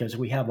now, because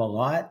we have a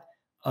lot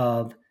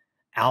of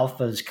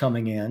alphas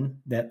coming in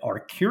that are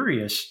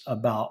curious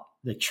about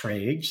the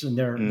trades, and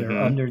they're Mm-hmm.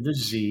 under the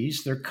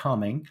Z's, they're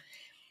coming.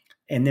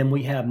 And then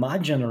we have my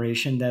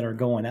generation that are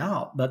going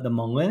out, but the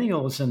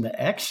millennials and the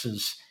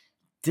X's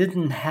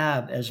didn't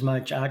have as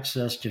much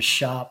access to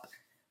shop,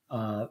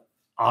 uh,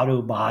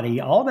 auto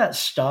body, all that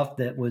stuff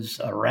that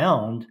was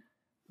around.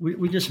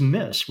 We just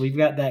missed. We've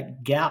got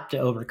that gap to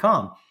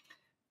overcome.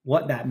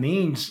 What that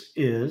means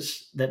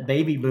is that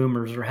baby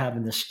boomers are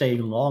having to stay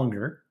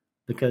longer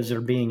because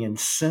they're being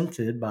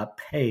incented by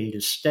pay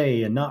to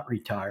stay and not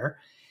retire.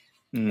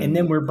 And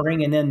then Mm. we're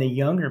bringing in the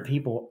younger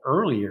people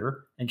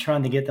earlier and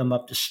trying to get them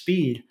up to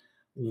speed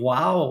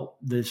while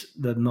the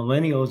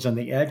millennials and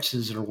the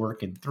X's are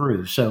working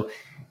through. So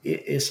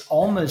it's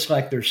almost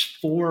like there's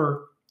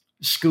four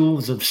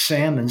schools of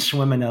salmon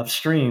swimming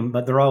upstream,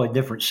 but they're all at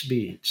different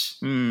speeds.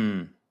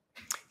 Mm.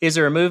 Is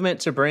there a movement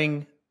to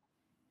bring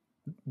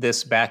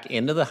this back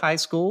into the high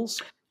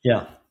schools?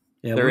 Yeah,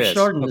 yeah, There is.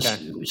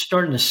 Okay. we're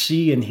starting to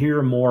see and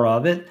hear more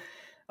of it.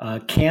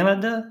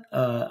 Canada,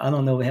 I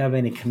don't know if we have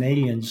any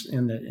Canadians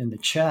in the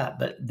chat,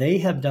 but they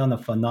have done a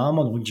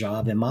phenomenal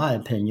job, in my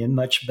opinion,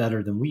 much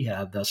better than we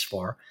have thus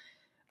far,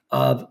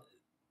 of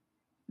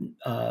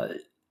uh,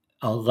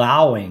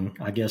 allowing,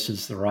 I guess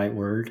is the right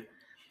word,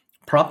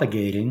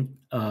 propagating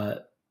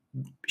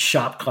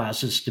shop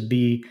classes to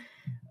be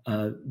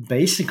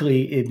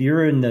basically, if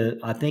you're in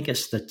I think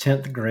it's the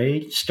 10th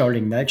grade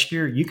starting next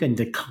year, you can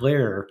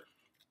declare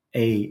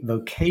a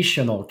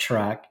vocational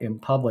track in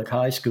public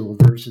high school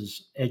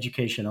versus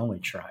education only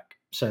track.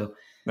 So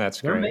That's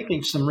they're great.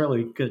 making some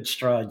really good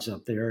strides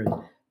up there, and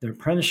their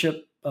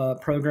apprenticeship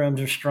programs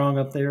are strong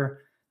up there.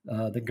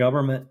 The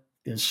government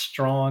is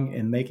strong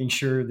in making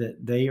sure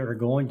that they are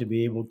going to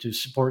be able to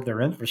support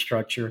their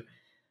infrastructure,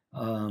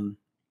 um,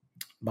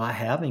 by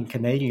having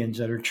Canadians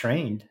that are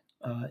trained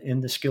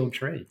in the skilled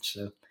trades.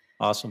 So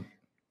Awesome.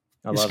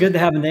 I it's love it. good to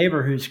have a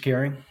neighbor who's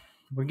caring.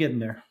 We're getting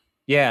there.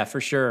 Yeah, for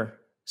sure.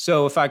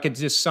 So if I could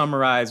just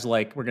summarize,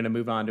 like we're going to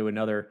move on to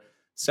another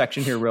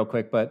section here real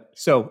quick, but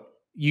so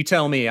you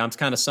tell me, I'm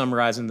kind of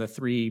summarizing the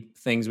three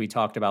things we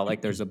talked about.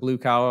 Like there's a blue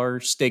collar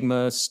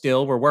stigma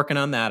still. We're working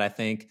on that, I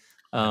think.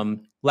 Yeah.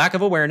 Lack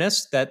of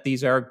awareness that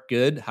these are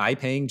good, high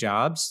paying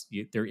jobs.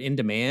 They're in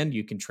demand.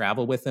 You can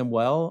travel with them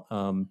well.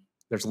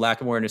 There's a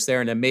lack of awareness there.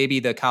 And then maybe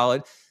the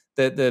college,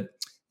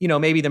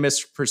 maybe the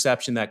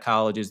misperception that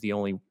college is the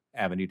only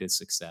avenue to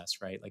success,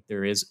 right? Like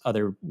there is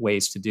other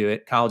ways to do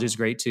it. College is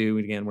great too.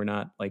 Again, we're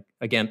not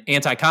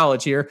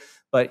anti-college here,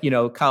 but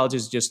college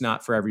is just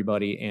not for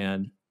everybody.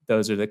 And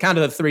those are the kind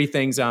of the three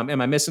things. Am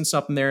I missing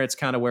something there? It's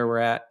kind of where we're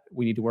at.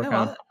 We need to work No,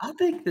 on. I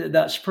think that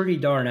that's pretty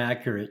darn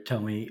accurate,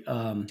 Tony.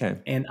 Okay.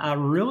 And I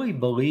really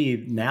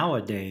believe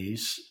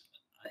nowadays,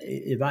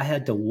 if I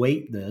had to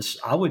weight this,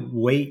 I would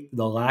weight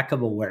the lack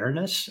of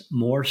awareness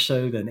more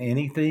so than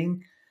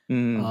anything.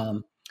 Mm.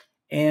 Um,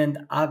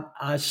 and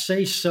I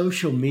say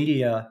social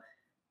media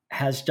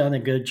has done a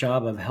good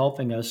job of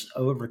helping us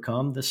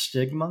overcome the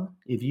stigma.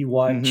 If you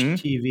watch Hmm.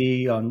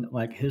 TV on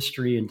like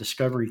History and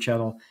Discovery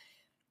Channel,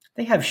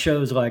 they have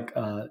shows like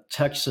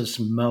Texas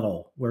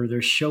Metal, where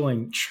they're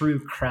showing true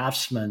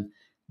craftsmen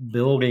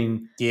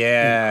building Yeah.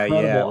 Yeah. I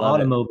incredible love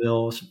it.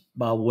 automobiles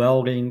by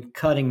welding,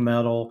 cutting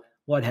metal,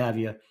 what have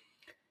you.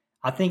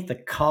 I think the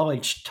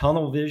college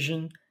tunnel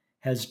vision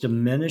has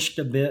diminished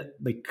a bit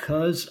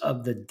because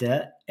of the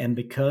debt and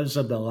because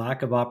of the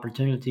lack of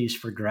opportunities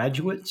for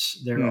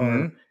graduates. There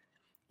are,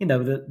 Hmm.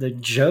 the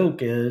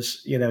joke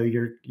is,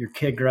 your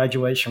kid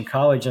graduates from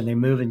college and they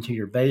move into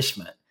your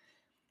basement.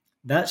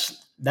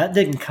 That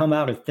didn't come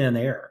out of thin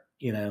air.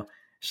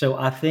 So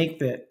I think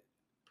that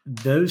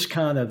those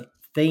kind of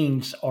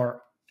things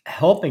are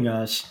helping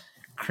us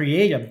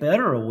create a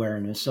better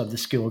awareness of the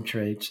skilled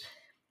trades,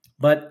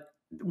 but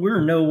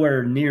we're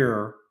nowhere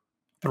near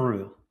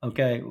through.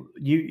 Okay,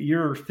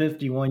 you're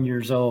 51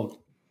 years old.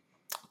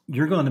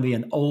 You're going to be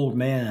an old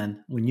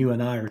man when you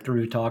and I are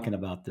through talking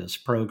about this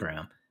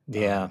program.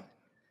 Yeah,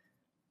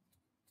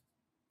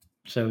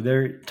 So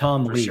there,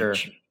 Tom for sure.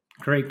 Leach,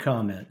 great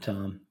comment,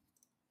 Tom.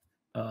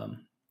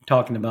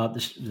 Talking about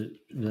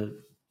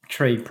the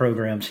trade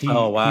programs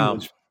Oh, he wow.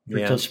 was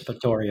Yeah.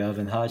 participatory of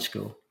in high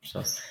school.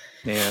 So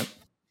Yeah.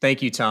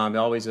 Thank you, Tom.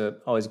 Always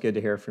good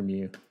to hear from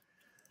you.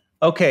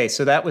 Okay,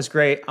 so that was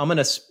great.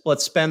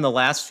 Let's spend the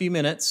last few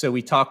minutes. So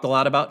we talked a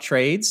lot about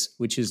trades,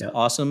 which is yeah,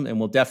 awesome, and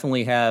we'll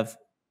definitely have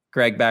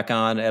Greg back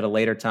on at a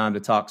later time to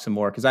talk some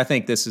more, because I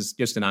think this is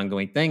just an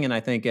ongoing thing, and I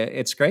think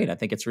it's great. I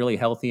think it's really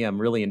healthy. I'm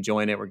really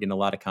enjoying it. We're getting a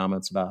lot of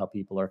comments about how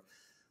people are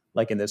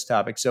liking this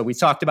topic. So we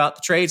talked about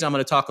the trades. I'm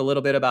going to talk a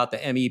little bit about the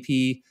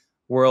MEP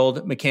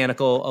world,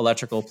 mechanical,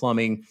 electrical,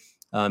 plumbing,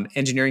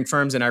 engineering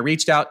firms. And I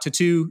reached out to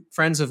two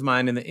friends of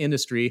mine in the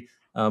industry.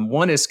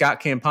 One is Scott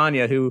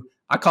Campagna, who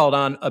I called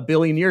on a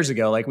billion years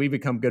ago. Like, we've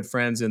become good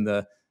friends in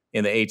the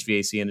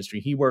HVAC industry.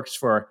 He works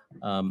for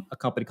a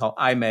company called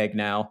iMag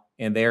now,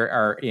 and they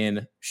are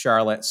in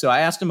Charlotte. So I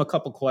asked him a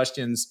couple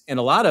questions, and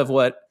a lot of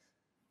what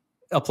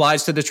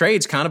applies to the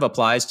trades kind of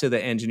applies to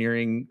the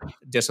engineering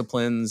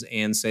disciplines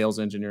and sales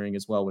engineering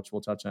as well, which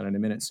we'll touch on in a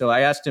minute. So I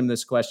asked him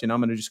this question.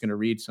 I'm just going to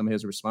read some of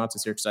his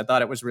responses here because I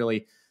thought it was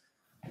really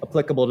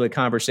applicable to the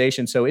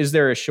conversation. So, is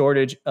there a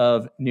shortage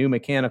of new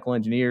mechanical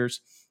engineers?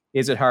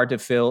 Is it hard to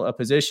fill a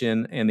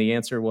position? And the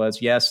answer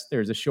was yes,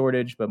 there's a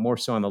shortage, but more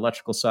so on the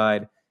electrical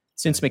side.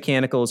 Since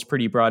mechanical is a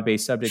pretty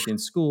broad-based subject in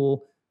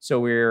school, so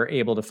we're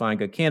able to find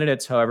good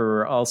candidates. However,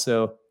 we're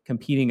also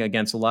competing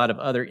against a lot of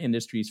other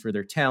industries for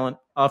their talent.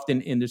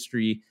 Often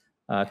industry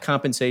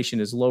compensation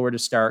is lower to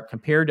start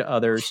compared to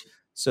others,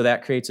 so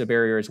that creates a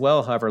barrier as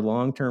well. However,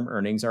 long-term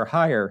earnings are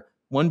higher.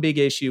 One big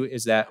issue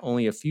is that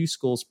only a few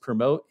schools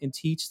promote and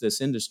teach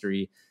this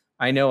industry.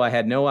 I know I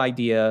had no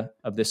idea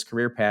of this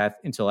career path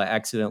until I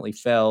accidentally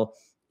fell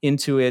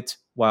into it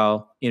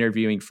while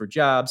interviewing for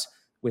jobs.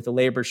 With a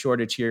labor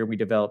shortage here, we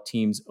developed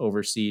teams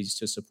overseas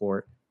to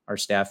support our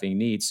staffing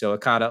needs. So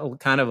it kind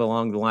of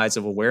along the lines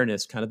of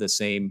awareness, kind of the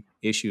same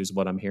issue is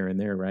what I'm hearing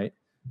there, right?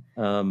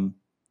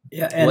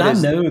 Yeah, and I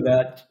know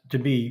that to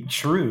be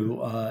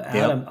true.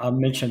 Adam, I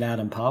mentioned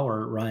Adam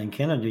Power, Ryan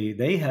Kennedy.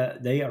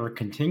 They are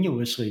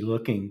continuously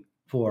looking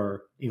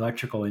for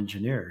electrical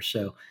engineers.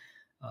 So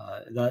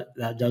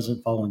that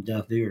doesn't fall on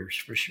deaf ears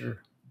for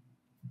sure.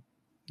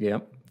 Yeah,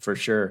 for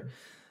sure.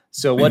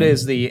 So what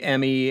is the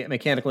ME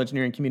mechanical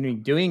engineering community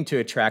doing to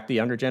attract the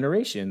younger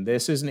generation?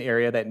 This is an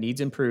area that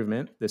needs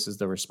improvement. This is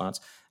the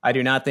response. I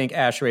do not think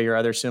ASHRAE or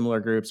other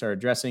similar groups are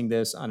addressing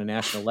this on a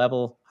national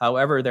level.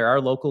 However, there are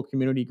local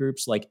community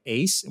groups like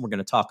ACE, and we're going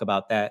to talk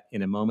about that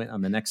in a moment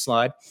on the next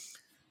slide,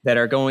 that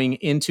are going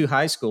into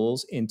high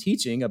schools and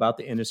teaching about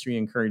the industry,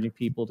 encouraging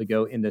people to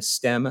go into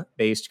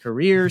STEM-based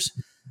careers.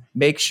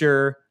 Make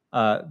sure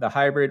the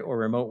hybrid or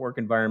remote work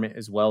environment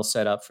is well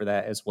set up for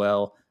that as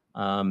well.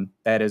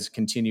 That is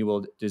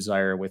continual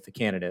desire with the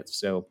candidates.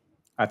 So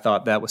I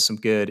thought that was some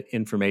good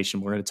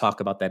information. We're going to talk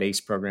about that ACE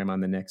program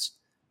on the next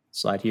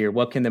slide here.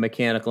 What can the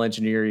mechanical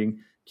engineering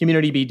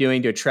community be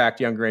doing to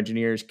attract younger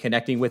engineers?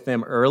 Connecting with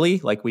them early,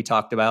 like we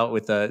talked about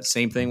with the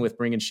same thing with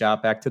bringing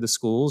shop back to the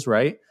schools,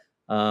 right?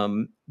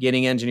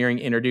 Getting engineering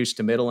introduced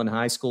to middle and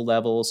high school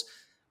levels.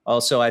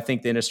 Also, I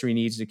think the industry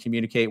needs to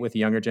communicate with the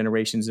younger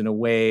generations in a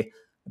way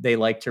they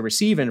like to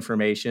receive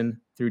information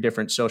through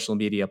different social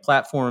media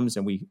platforms.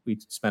 And we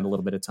spend a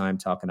little bit of time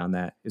talking on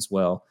that as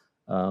well.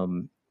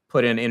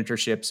 Put in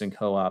internships and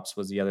co-ops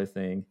was the other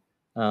thing.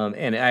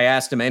 And I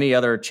asked him any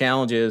other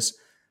challenges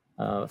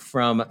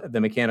from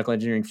the mechanical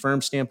engineering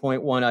firm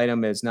standpoint. One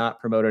item is not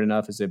promoted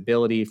enough is the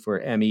ability for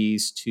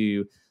MEs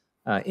to,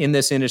 in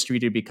this industry,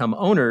 to become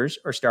owners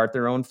or start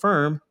their own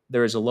firm.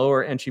 There is a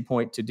lower entry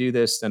point to do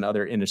this than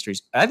other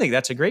industries. I think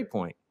that's a great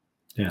point.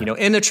 Yeah.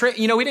 In the trade,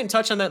 we didn't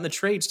touch on that in the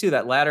trades too,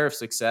 that ladder of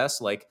success.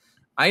 Like,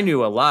 I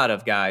knew a lot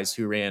of guys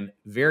who ran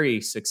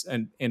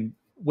and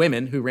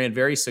women who ran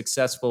very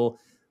successful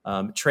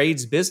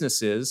trades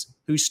businesses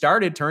who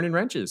started turning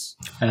wrenches.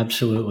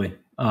 Absolutely.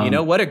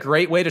 What a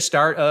great way to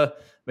start a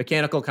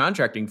mechanical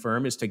contracting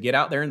firm is to get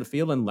out there in the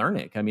field and learn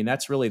it. I mean,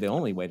 that's really the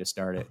only way to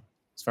start it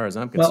as far as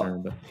I'm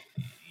concerned. Well,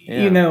 but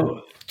yeah.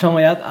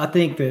 Tony, I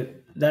think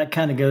that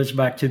kind of goes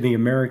back to the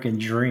American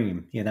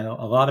dream.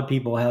 A lot of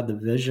people have the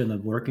vision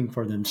of working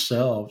for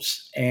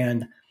themselves,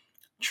 and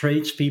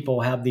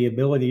tradespeople have the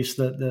abilities,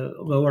 the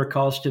lower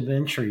cost of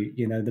entry,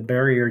 the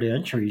barrier to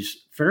entry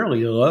is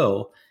fairly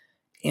low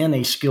in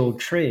a skilled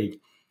trade.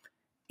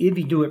 If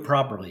you do it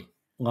properly,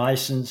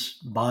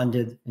 licensed,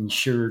 bonded,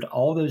 insured,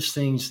 all those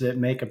things that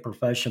make a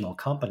professional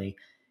company,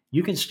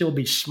 you can still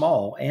be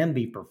small and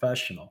be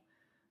professional.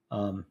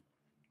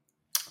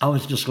 I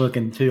was just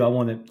looking too. I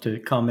wanted to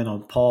comment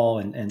on Paul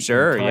and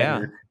sure, and Tiger.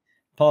 Yeah.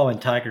 Paul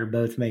and Tiger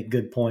both make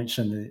good points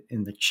in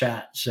the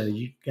chat, so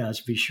you guys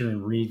be sure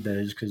and read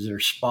those because they're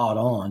spot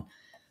on.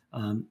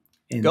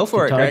 And go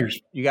for it, Greg.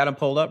 You got them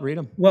pulled up. Read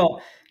them.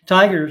 Well,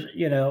 Tiger's,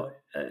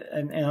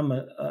 and I'm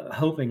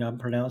hoping I'm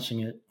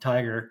pronouncing it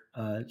Tiger.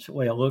 It's the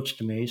way it looks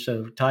to me.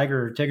 So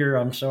Tiger or Tigger,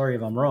 I'm sorry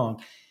if I'm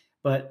wrong,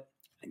 but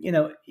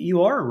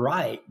you are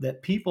right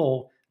that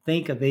people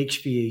think of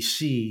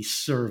HVAC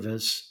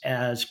service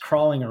as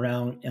crawling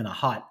around in a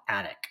hot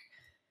attic.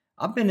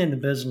 I've been in the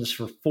business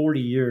for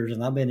 40 years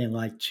and I've been in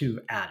like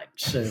 2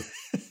 attics. So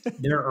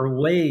there are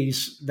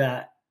ways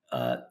that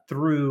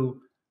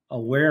through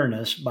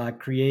awareness, by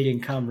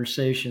creating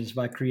conversations,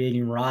 by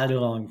creating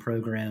ride-along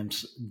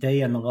programs,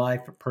 day in the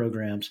life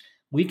programs,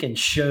 we can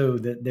show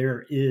that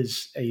there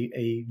is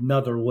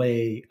another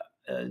way,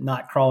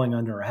 not crawling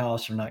under a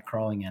house or not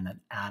crawling in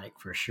an attic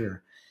for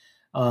sure.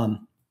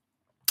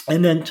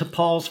 And then to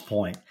Paul's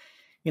point,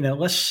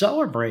 let's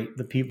celebrate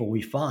the people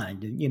we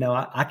find. And,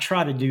 I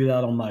try to do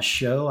that on my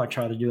show. I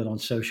try to do it on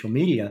social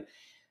media.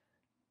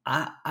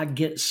 I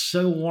get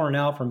so worn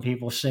out from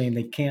people saying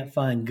they can't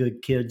find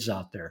good kids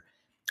out there.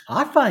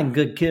 I find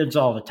good kids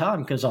all the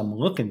time because I'm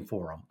looking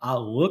for them. I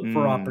look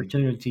for Mm,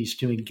 opportunities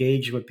to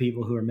engage with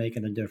people who are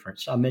making a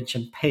difference. I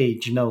mentioned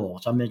Paige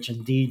Knowles. I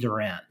mentioned Dee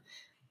Durant.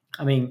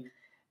 I mean,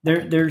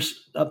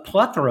 there's a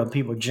plethora of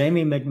people,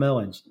 Jamie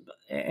McMillan's.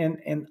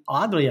 And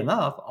oddly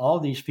enough, all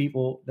these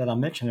people that I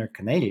mentioned are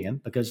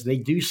Canadian because they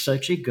do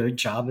such a good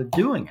job of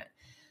doing it.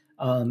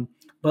 Um,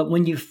 but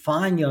when you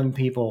find young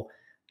people,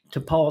 to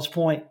Paul's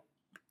point,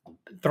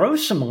 throw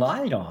some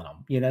light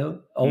on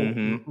them,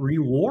 hmm.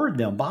 reward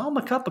them, buy them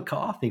a cup of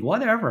coffee,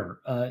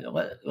 whatever.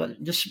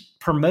 Just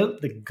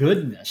promote the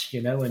goodness,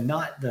 and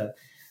not the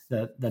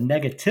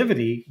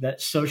negativity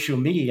that social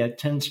media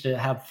tends to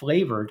have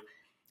flavored.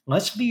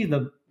 Let's be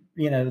the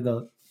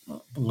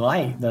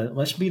light,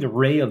 let's be the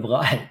ray of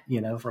light,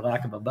 for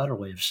lack of a better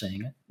way of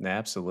saying it.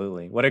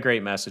 Absolutely. What a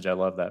great message. I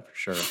love that for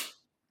sure.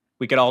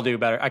 We could all do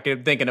better. I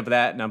could thinking of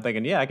that and I'm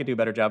thinking, yeah, I could do a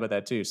better job at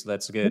that too. So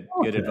that's good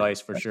Okay. advice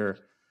for sure.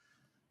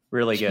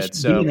 Really It's good.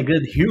 just being So a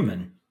good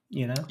human,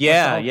 that's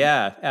yeah, all.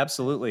 yeah,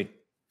 absolutely.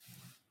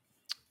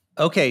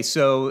 Okay,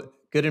 so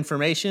good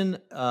information.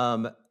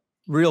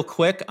 Real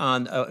quick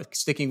on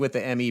sticking with the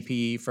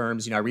MEP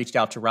firms, I reached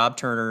out to Rob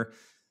Turner,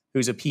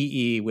 who's a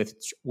PE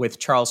with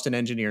Charleston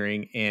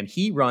Engineering, and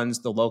he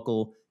runs the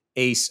local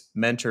ACE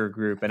Mentor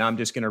Group. And I'm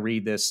just going to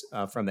read this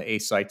from the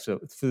ACE site. So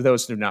for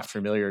those who are not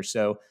familiar,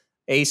 so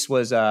ACE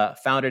was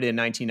founded in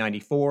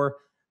 1994.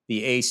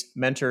 The ACE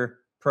Mentor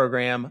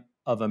Program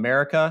of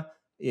America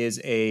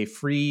is a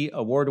free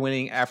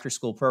award-winning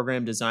after-school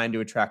program designed to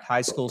attract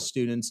high school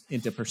students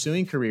into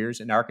pursuing careers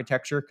in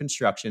architecture,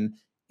 construction,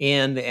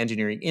 and the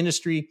engineering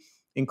industry,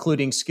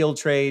 including skilled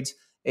trades.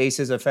 ACE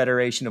is a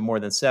federation of more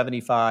than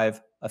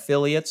 75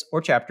 affiliates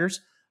or chapters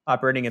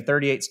operating in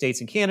 38 states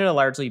and Canada,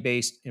 largely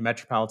based in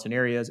metropolitan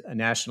areas. A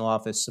national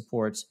office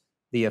supports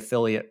the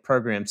affiliate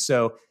program.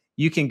 So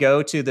you can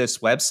go to this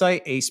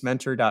website,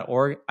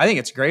 acementor.org. I think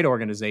it's a great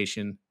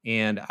organization,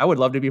 and I would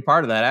love to be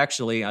part of that,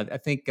 actually. I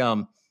think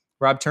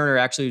Rob Turner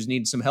actually is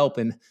needing some help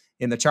in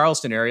the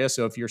Charleston area.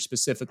 So if you're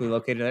specifically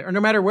located there, or no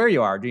matter where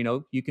you are,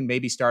 you can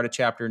maybe start a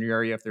chapter in your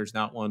area if there's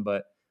not one.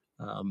 But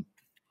um,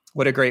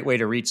 what a great way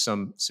to reach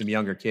some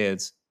younger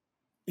kids.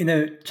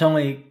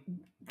 Tony,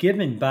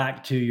 giving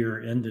back to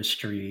your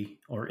industry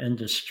or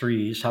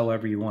industries,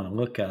 however you want to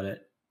look at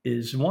it,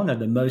 is one of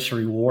the most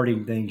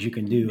rewarding things you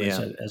can do as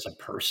Yeah, a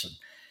person.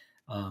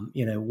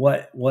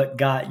 What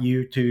got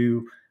you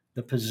to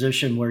the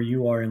position where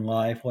you are in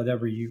life,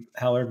 however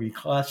you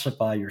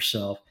classify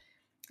yourself.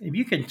 If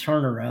you can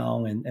turn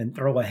around and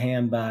throw a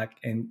hand back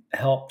and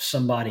help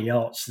somebody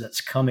else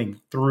that's coming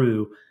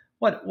through,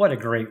 what a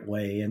great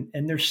way.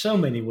 And there's so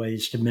many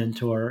ways to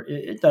mentor.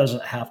 It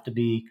doesn't have to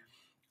be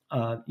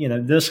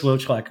this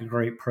looks like a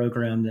great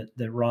program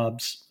that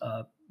Rob's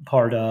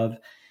part of.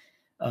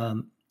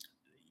 Um,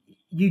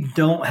 you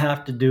don't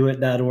have to do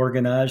it that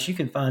organized. You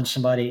can find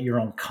somebody at your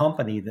own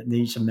company that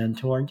needs a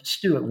mentor and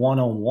just do it one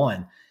on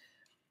one.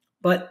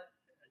 But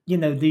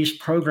these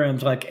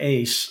programs like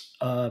ACE,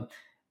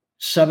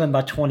 7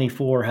 by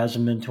 24 has a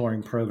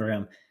mentoring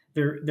program.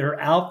 They're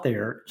out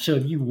there. So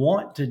if you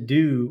want to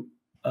do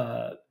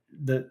the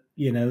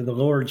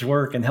Lord's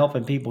work and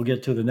helping people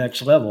get to the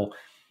next level,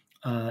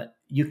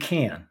 you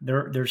can.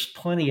 There's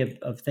plenty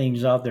of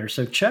things out there.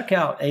 So check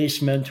out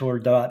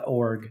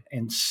acementor.org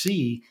and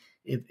see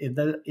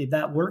if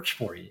that works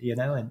for you,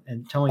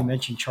 and Tony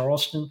mentioned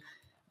Charleston.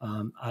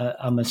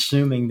 I'm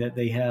assuming that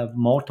they have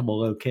multiple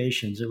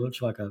locations. It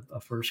looks like a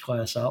first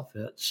class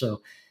outfit.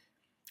 So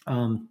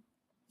um,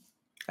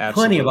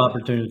 plenty of absolutely.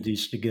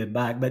 opportunities to give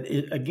back. But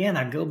again,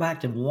 I go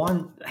back to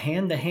one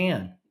hand to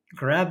hand.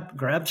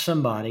 Grab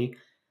somebody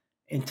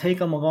and take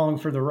them along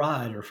for the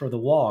ride or for the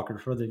walk or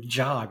for the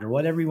jog or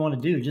whatever you want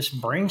to do.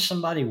 Just bring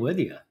somebody with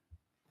you.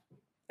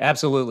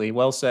 Absolutely.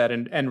 Well said.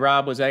 And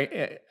Rob was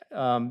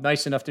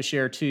nice enough to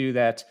share too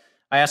that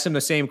I asked him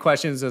the same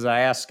questions as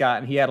I asked Scott,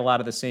 and he had a lot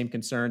of the same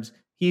concerns.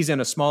 He's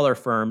in a smaller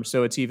firm,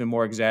 so it's even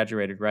more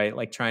exaggerated, right?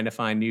 Like trying to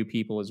find new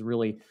people is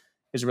really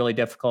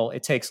difficult.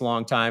 It takes a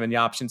long time, and the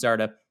options are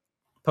to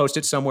post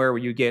it somewhere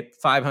where you get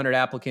 500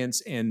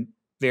 applicants and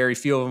very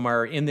few of them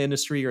are in the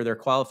industry or they're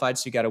qualified.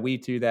 So you got to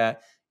weed through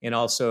that. And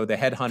also the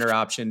headhunter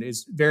option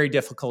is very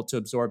difficult to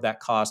absorb that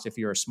cost if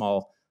you're a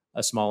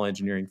small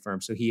engineering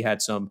firm. So he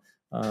had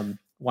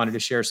wanted to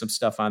share some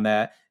stuff on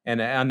that and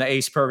on the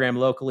ACE program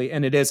locally.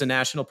 And it is a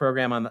national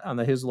program on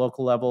his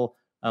local level.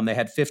 They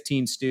had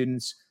 15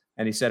 students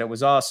and he said it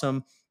was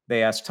awesome.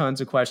 They asked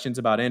tons of questions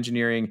about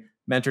engineering,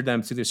 mentored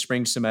them through the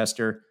spring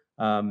semester.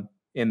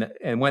 And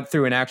went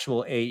through an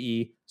actual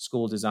AE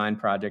school design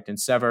project, and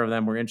several of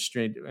them were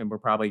interested and will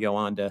probably go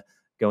on to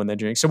go in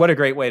engineering. So what a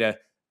great way to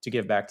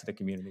give back to the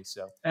community.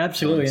 So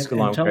Absolutely. just And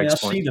along with Tony, I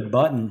Greg's point. see the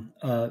button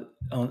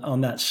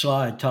on that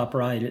slide, top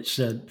right. It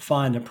said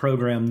find a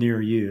program near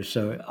you.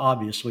 So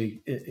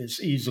obviously it's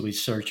easily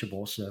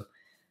searchable. So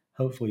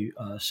hopefully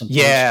some folks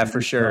Yeah, can for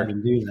reach out sure.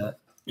 and do that.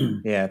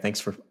 Yeah, thanks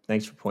for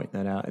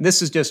pointing that out. And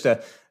this is just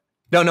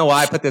don't know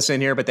why I put this in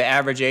here, but the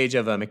average age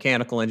of a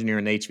mechanical engineer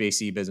in the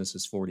HVAC business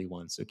is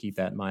 41. So keep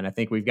that in mind. I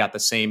think we've got the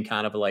same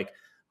kind of like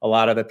a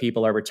lot of the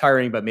people are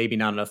retiring, but maybe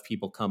not enough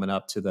people coming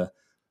up to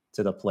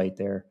the plate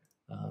there.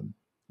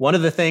 One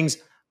of the things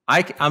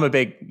I'm a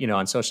big,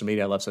 on social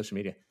media, I love social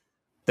media.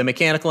 The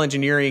mechanical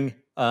engineering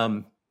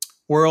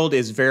world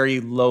is very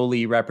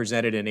lowly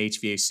represented in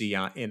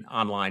HVAC in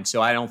online.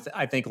 So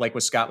I think like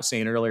what Scott was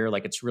saying earlier,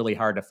 like it's really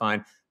hard to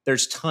find.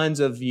 There's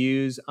tons of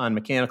views on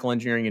mechanical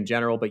engineering in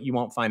general, but you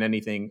won't find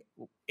anything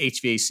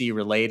HVAC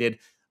related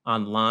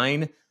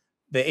online.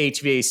 The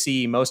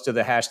HVAC, most of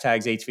the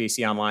hashtags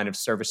HVAC online of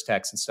service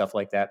techs and stuff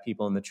like that,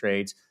 people in the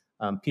trades,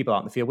 people out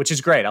in the field, which is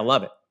great. I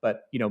love it.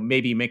 But,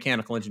 maybe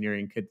mechanical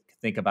engineering could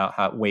think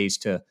about ways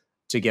to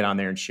get on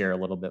there and share a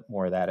little bit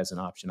more of that as an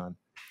option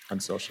on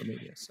social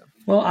media. So,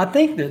 well, I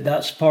think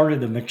that's part of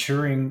the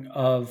maturing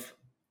of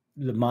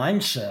the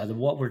mindset of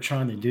what we're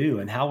trying to do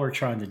and how we're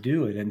trying to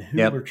do it and who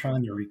we're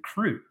trying to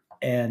recruit.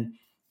 And,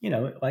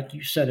 like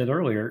you said it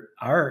earlier,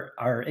 our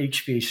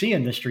HVAC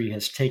industry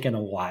has taken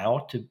a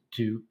while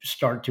to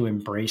start to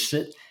embrace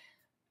it.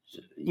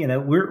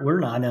 We're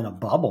not in a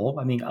bubble.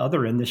 I mean,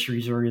 other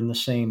industries are in the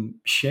same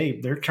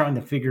shape. They're trying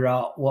to figure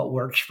out what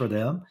works for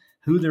them,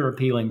 who they're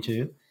appealing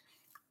to.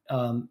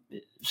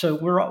 So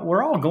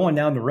we're all going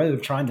down the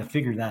road trying to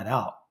figure that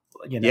out.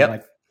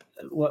 Like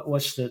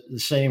what's the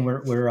saying?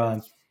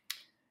 We're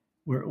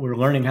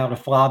learning how to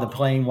fly the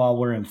plane while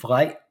we're in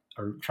flight,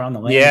 or trying to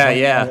land.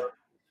 Yeah.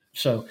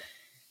 So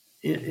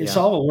it's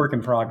all a work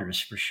in progress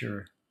for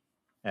sure.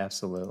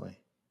 Absolutely.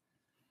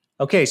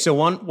 Okay,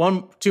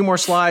 so two more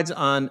slides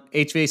on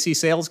HVAC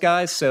sales,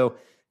 guys. So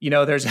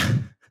there's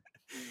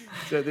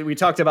so we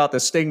talked about the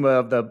stigma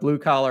of the blue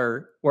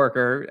collar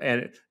worker,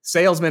 and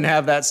salesmen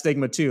have that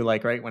stigma too.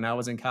 Like, right when I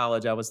was in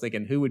college, I was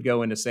thinking who would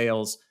go into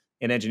sales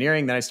in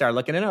engineering. Then I started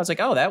looking at it. I was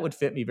like, oh, that would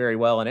fit me very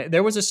well. And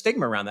there was a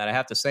stigma around that. I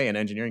have to say, in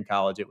engineering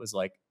college, it was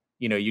like,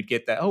 you'd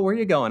get that. Oh, where are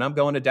you going? I'm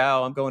going to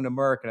Dow. I'm going to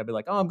Merck. And I'd be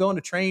like, oh, I'm going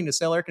to train to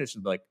sell air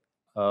conditioners. Like,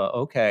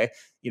 okay.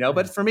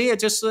 But for me,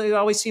 it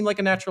always seemed like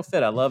a natural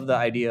fit. I love the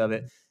idea of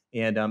it.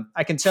 And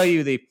I can tell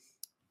you the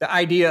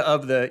idea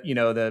of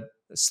the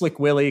Slick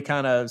Willie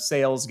kind of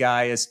sales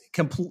guy is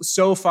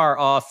so far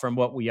off from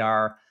what we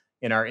are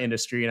in our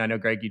industry. And I know,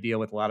 Greg, you deal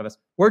with a lot of us.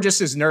 We're just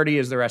as nerdy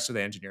as the rest of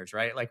the engineers,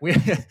 right? Like we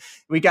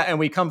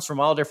come from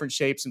all different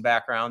shapes and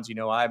backgrounds.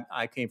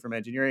 I came from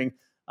engineering.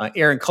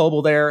 Aaron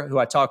Coble there, who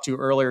I talked to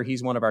earlier,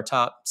 he's one of our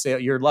top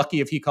sales. You're lucky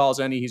if he calls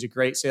any. He's a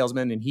great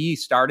salesman, and he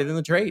started in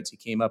the trades. He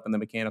came up in the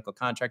mechanical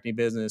contracting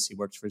business. He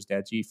works for his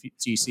dad's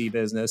GC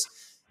business,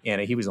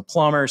 and he was a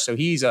plumber. So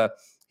he's a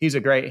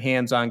great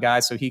hands-on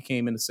guy. So he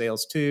came into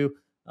sales too.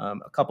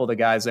 A couple of the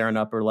guys there in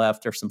the upper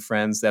left are some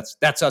friends.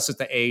 That's us at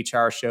the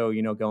AHR show,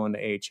 going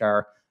to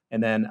AHR.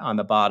 And then on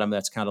the bottom,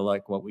 that's kind of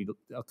like what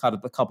a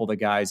couple of the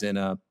guys in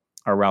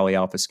our Raleigh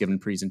office giving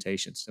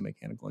presentations to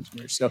mechanical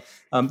engineers. So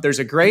there's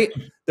a great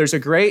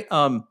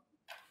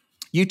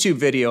YouTube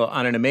video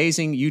on an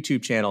amazing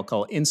YouTube channel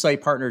called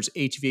Insight Partners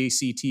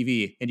HVAC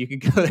TV, and you can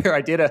go there.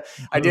 I did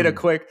a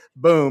quick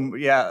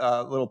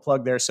little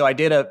plug there. So I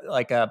did a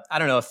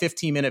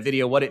 15-minute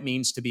video, what it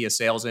means to be a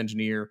sales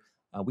engineer.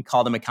 We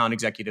call them account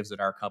executives at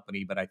our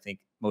company, but I think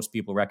most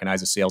people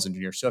recognize a sales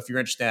engineer. So if you're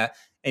interested in that,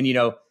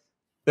 and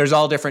there's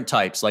all different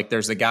types. Like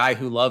there's a guy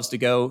who loves to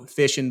go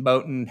fishing,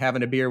 boating,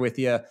 having a beer with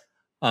you.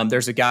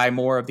 There's a guy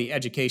more of the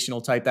educational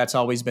type. That's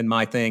always been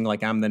my thing.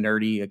 Like I'm the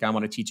nerdy, like I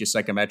want to teach you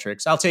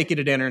psychometrics. I'll take you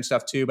to dinner and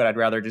stuff too, but I'd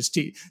rather just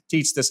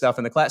teach the stuff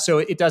in the class. So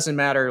it doesn't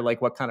matter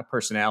like what kind of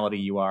personality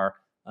you are.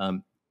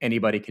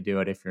 Anybody could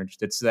do it if you're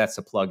interested. So that's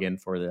a plug-in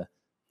for the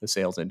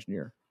sales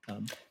engineer.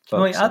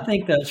 I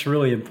think that's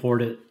really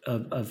important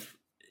of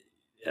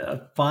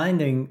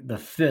finding the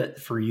fit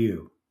for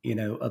you,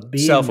 of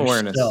being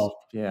self-awareness. Yourself.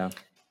 Yeah.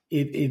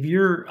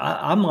 If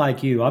I'm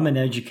like you, I'm an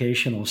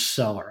educational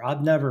seller.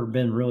 I've never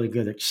been really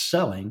good at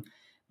selling,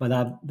 but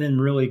I've been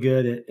really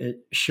good at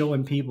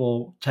showing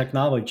people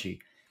technology.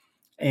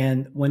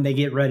 And when they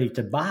get ready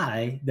to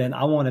buy, then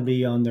I want to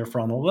be on their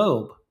frontal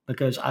lobe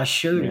because I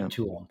showed it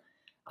to them.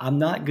 I'm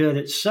not good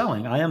at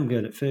selling. I am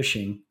good at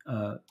fishing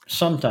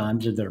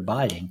sometimes if they're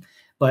biting.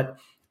 But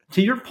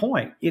to your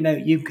point,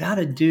 you've got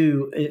to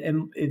do,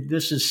 and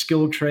this is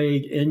skilled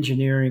trade,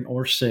 engineering,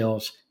 or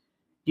sales,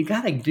 you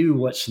got to do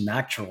what's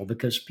natural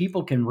because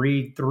people can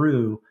read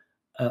through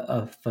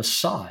a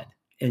facade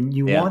and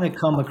you want to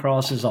come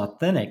across as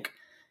authentic.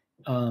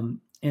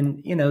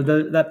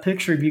 That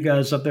picture of you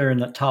guys up there in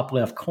the top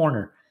left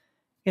corner,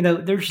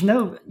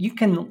 you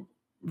can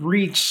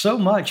read so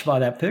much by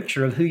that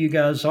picture of who you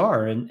guys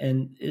are.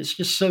 And it's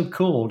just so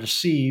cool to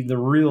see the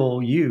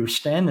real you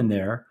standing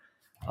there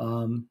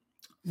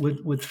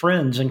with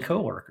friends and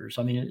coworkers.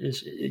 I mean,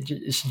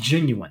 it's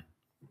genuine.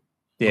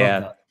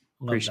 Yeah.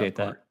 Appreciate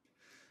that.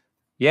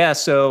 Yeah.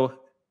 So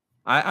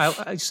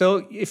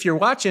so if you're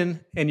watching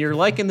and you're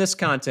liking this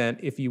content,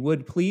 if you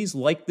would please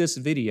like this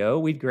video,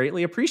 we'd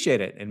greatly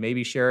appreciate it and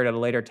maybe share it at a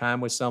later time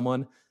with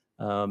someone.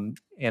 And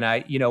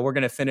we're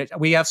going to finish.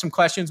 We have some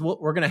questions.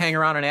 We're going to hang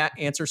around and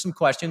answer some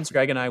questions.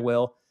 Greg and I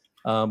will.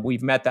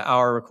 We've met the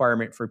hour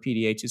requirement for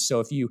PDHs. So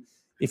if you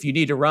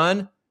need to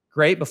run,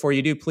 great. Before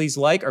you do, please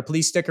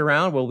please stick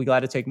around. We'll be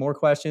glad to take more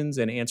questions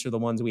and answer the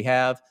ones we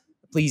have.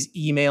 Please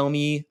email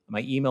me.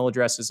 My email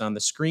address is on the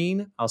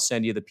screen. I'll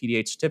send you the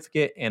PDH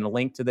certificate and a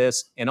link to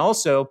this. And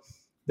also,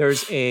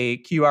 there's a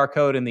QR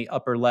code in the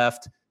upper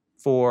left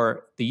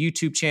for the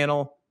YouTube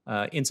channel,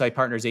 Insight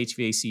Partners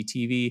HVAC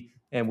TV.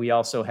 And we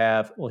also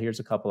have, here's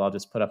a couple I'll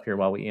just put up here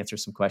while we answer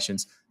some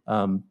questions.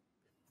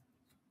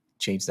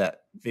 Change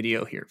that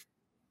video here.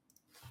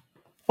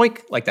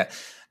 Poink, like that.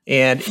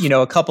 And,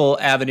 a couple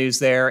avenues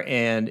there.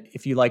 And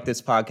if you like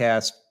this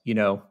podcast,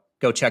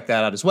 go check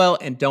that out as well.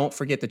 And don't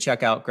forget to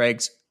check out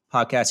Greg's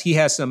podcast. He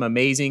has some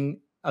amazing,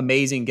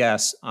 amazing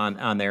guests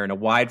on there in a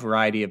wide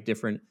variety of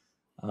different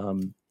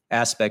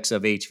aspects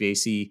of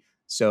HVAC.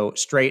 So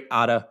straight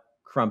out of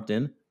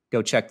Crumpton,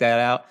 go check that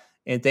out.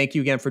 And thank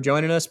you again for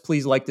joining us.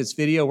 Please like this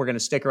video. We're going to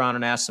stick around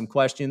and ask some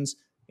questions.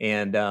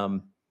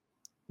 And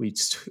we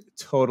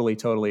totally,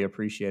 totally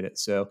appreciate it.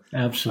 So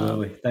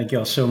absolutely. Thank you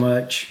all so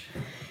much.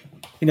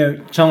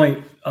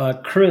 Tony,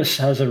 Chris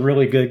has a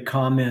really good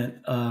comment.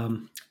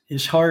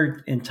 It's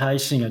hard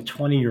enticing a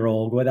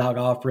 20-year-old without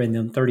offering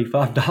them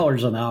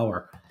 $35 an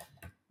hour.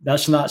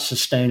 That's not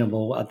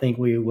sustainable. I think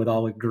we would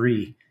all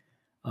agree.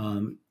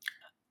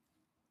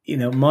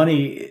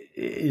 Money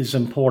is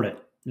important.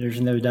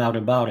 There's no doubt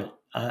about it.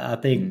 I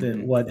think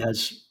that what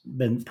has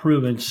been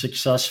proven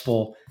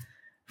successful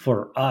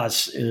for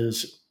us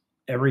is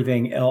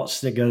everything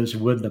else that goes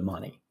with the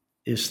money.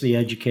 It's the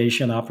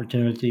education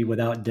opportunity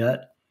without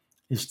debt.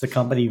 It's the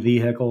company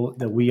vehicle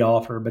that we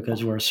offer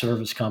because we're a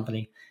service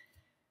company.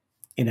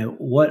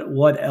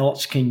 What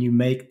else can you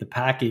make the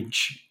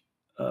package?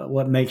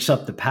 What makes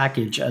up the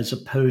package as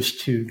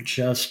opposed to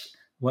just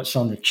what's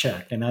on the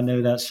check? And I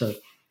know that's a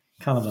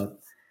kind of a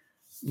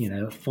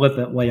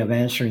flippant way of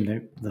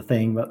answering the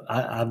thing, but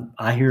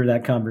I hear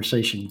that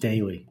conversation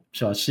daily.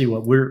 So I see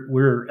what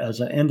we're as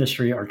an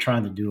industry are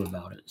trying to do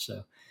about it.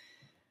 So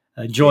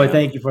Joy,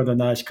 thank you for the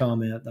nice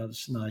comment. That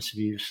was nice of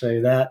you to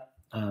say that.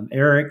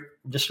 Eric,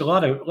 just a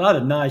lot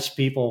of nice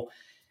people.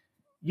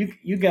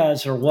 You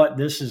guys are what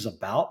this is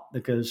about,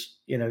 because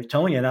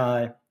Tony and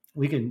I,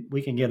 we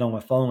can get on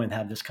the phone and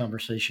have this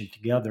conversation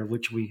together,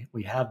 which we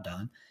have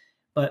done.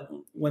 But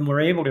when we're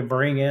able to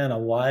bring in a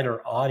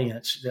wider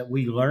audience that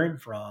we learn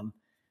from,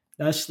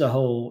 that's the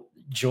whole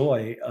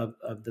joy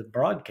of the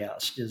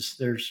broadcast. Is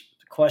there's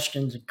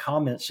questions and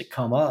comments that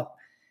come up,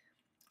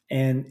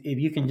 and if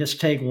you can just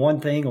take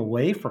one thing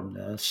away from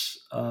this,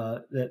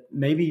 that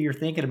maybe you're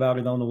thinking about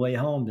it on the way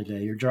home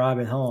today, you're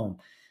driving home,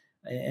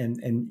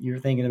 and you're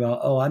thinking about,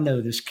 oh, I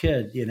know this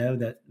kid,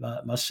 that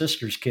my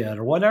sister's kid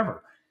or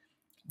whatever.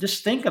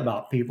 Just think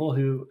about people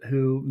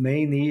who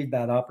may need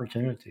that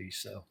opportunity.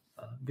 So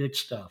good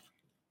stuff.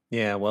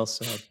 Yeah, well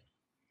said.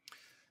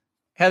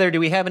 Heather, do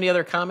we have any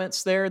other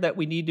comments there that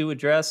we need to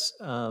address?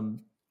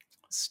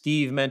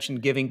 Steve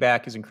mentioned giving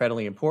back is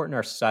incredibly important.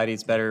 Our society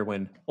is better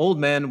when old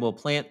men will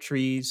plant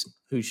trees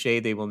whose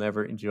shade they will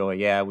never enjoy.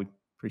 Yeah, we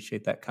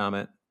appreciate that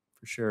comment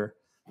for sure.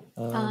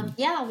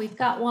 We've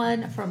got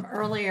one from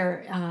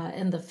earlier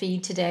in the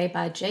feed today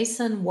by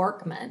Jason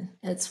Workman.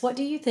 It's, what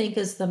do you think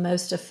is the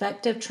most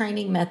effective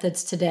training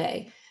methods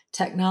today?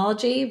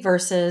 Technology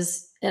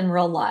versus in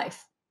real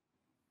life?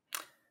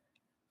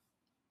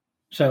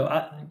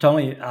 So,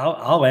 Tony,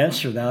 I'll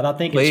answer that. I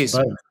think Please.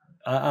 It's both.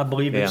 I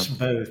believe it's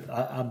both.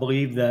 I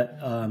believe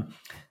that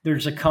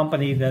there's a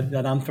company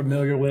that I'm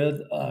familiar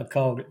with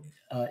called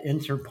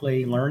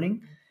Interplay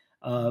Learning,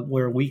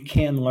 where we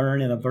can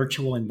learn in a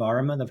virtual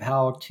environment of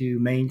how to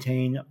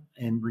maintain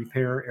and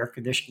repair air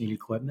conditioning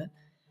equipment.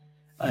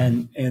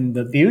 And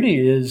the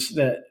beauty is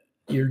that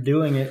you're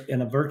doing it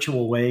in a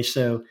virtual way,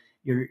 so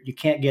you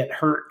can't get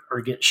hurt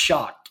or get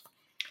shocked.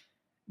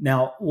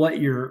 Now, what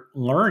you're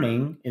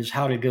learning is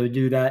how to go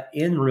do that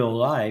in real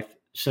life,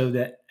 so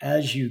that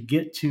as you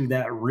get to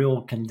that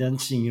real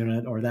condensing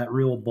unit or that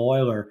real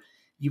boiler,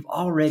 you've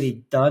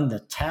already done the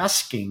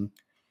tasking.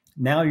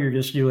 Now you're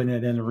just doing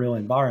it in a real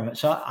environment.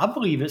 So I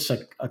believe it's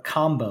a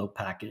combo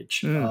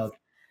package of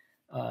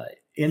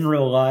in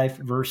real life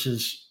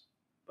versus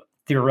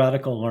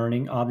theoretical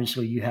learning.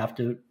 Obviously, you have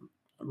to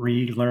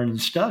read, learn,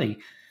 and study.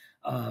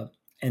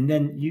 And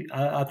then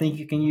I think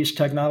you can use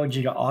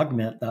technology to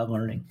augment that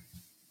learning.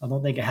 I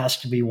don't think it has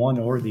to be one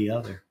or the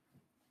other.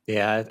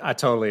 Yeah, I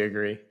totally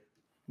agree.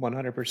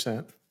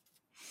 100%.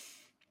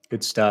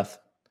 Good stuff.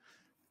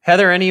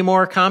 Heather, any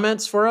more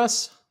comments for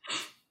us?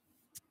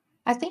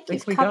 I think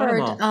you've covered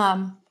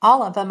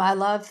all of them. I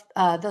love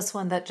this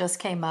one that just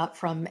came up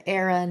from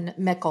Aaron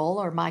Mickle,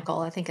 or Michael,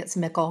 I think it's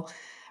Mickle.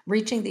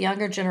 Reaching the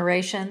younger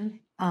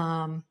generation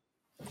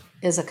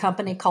is a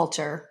company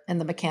culture in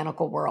the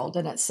mechanical world,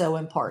 and it's so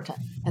important.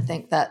 I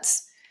think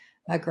that's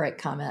a great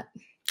comment.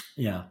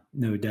 Yeah,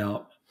 no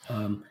doubt.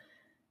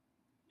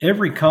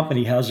 Every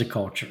company has a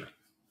culture.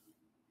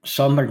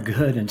 Some are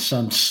good and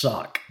some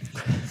suck.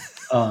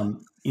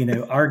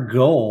 Our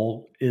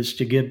goal is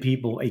to give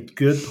people a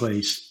good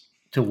place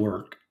to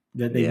work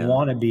that they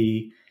want to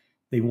be.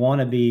 They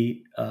want to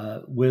be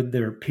with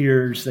their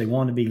peers. They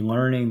want to be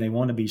learning. They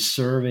want to be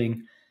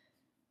serving.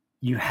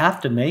 You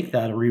have to make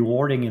that a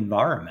rewarding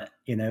environment.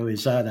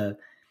 Is that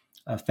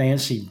a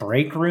fancy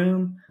break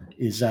room?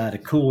 Is that a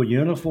cool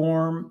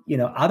uniform?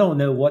 I don't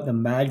know what the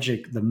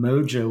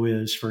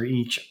mojo is for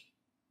each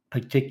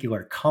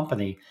particular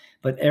company,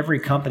 but every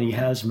company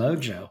has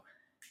mojo,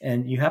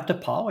 and you have to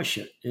polish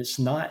it. It's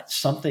not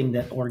something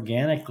that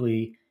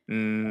organically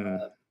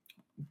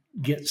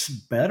gets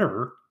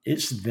better.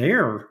 It's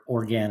there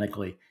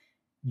organically.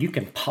 You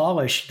can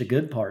polish the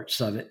good parts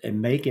of it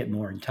and make it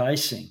more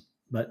enticing,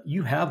 but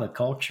you have a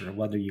culture,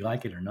 whether you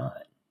like it or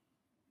not.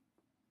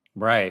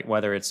 Right.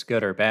 Whether it's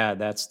good or bad,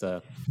 that's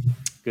the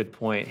good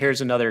point. Here's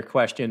another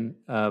question.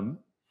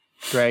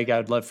 Greg,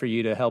 I'd love for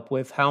you to help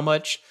with. How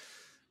much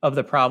of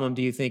the problem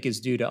do you think is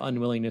due to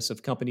unwillingness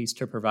of companies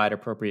to provide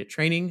appropriate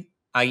training,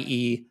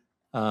 i.e.,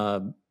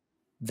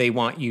 they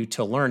want you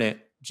to learn it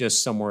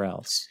just somewhere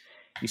else?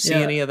 You see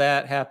any of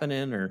that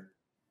happening? Or?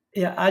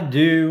 Yeah, I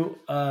do.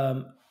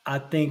 I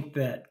think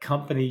that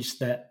companies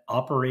that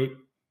operate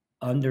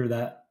under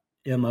that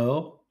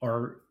MO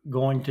are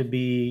going to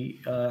be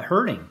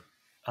hurting.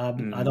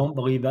 I don't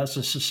believe that's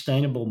a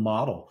sustainable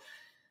model,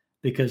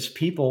 because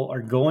people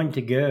are going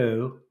to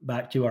go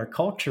back to our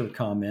culture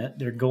comment.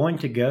 They're going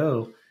to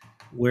go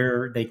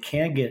where they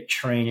can get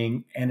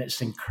training, and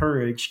it's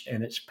encouraged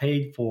and it's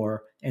paid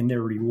for, and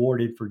they're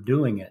rewarded for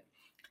doing it.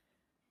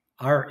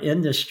 Our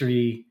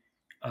industry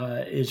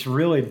is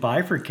really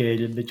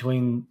bifurcated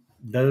between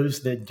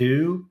those that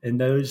do and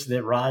those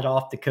that ride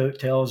off the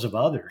coattails of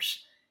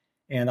others.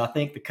 And I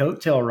think the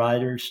coattail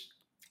riders,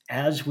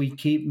 as we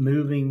keep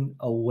moving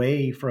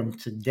away from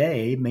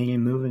today,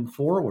 meaning moving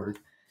forward,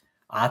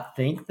 I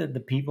think that the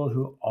people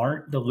who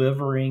aren't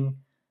delivering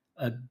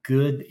a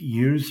good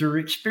user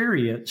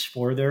experience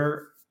for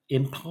their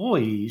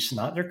employees,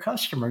 not their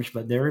customers,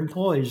 but their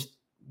employees,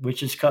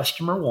 which is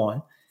customer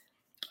one,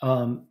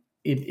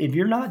 if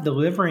you're not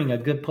delivering a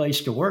good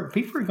place to work,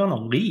 people are going to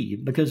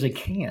leave because they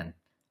can.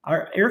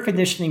 Our air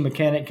conditioning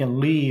mechanic can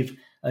leave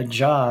a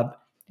job.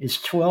 It's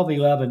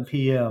 12:11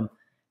 p.m.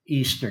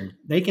 Eastern.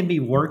 They can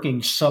be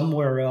working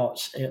somewhere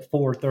else at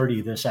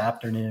 4:30 this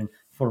afternoon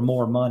for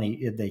more money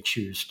if they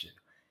choose to.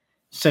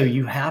 So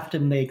you have to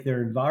make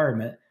their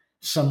environment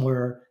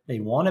somewhere they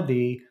want to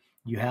be.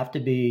 You have to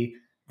be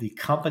the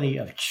company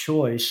of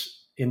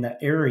choice in the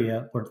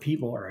area where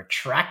people are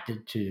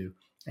attracted to,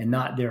 and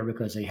not there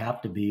because they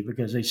have to be,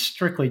 because they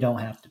strictly don't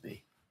have to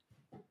be.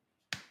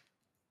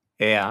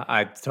 Yeah,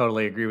 I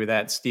totally agree with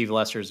that. Steve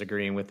Lesser's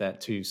agreeing with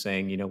that too,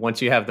 saying,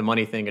 once you have the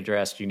money thing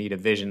addressed, you need a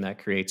vision that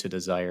creates a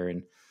desire.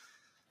 And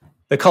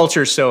the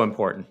culture is so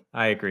important.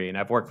 I agree. And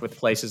I've worked with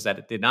places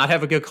that did not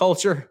have a good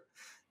culture.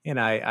 And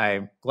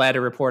I'm glad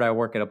to report I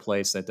work at a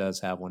place that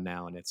does have one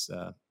now. And it's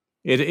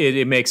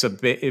it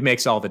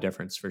makes all the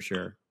difference for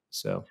sure.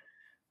 So,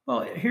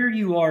 well, here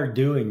you are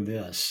doing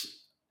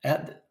this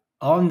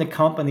on the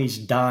company's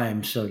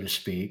dime, so to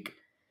speak,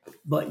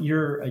 but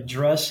you're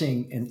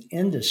addressing an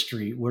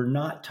industry. We're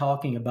not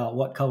talking about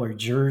what color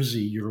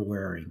jersey you're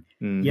wearing.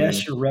 Mm-hmm.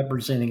 Yes, you're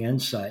representing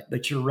Insight,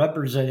 but you're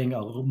representing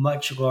a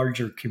much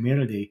larger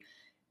community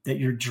that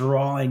you're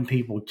drawing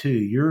people to.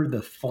 You're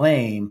the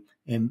flame,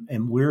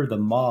 and we're the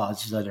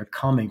moths that are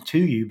coming to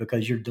you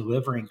because you're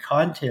delivering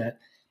content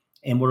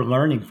and we're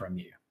learning from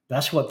you.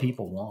 That's what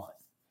people want.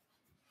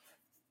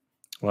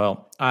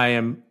 Well, I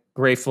am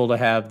grateful to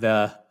have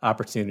the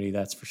opportunity.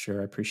 That's for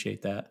sure. I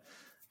appreciate that.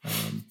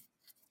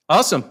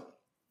 Awesome.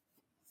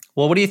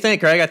 Well, what do you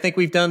think, Greg? I think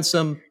we've done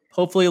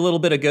hopefully a little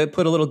bit of good,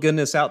 put a little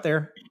goodness out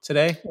there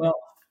today. Well,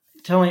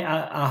 Tony,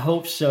 I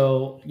hope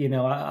so.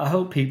 I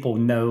hope people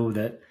know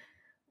that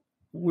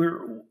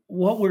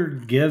what we're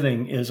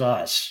giving is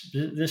us.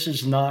 This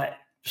is not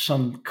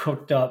some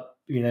cooked up,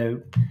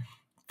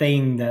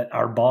 thing that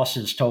our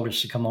bosses told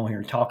us to come on here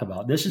and talk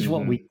about. This is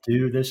what we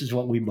do. This is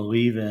what we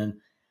believe in.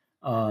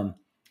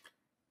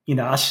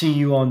 I see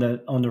you on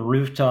the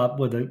rooftop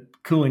with a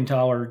cooling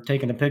tower,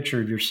 taking a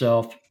picture of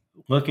yourself,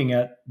 looking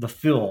at the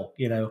fill,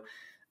 in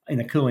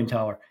a cooling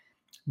tower.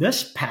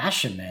 This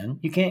passion, man,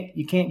 you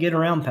can't get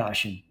around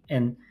passion,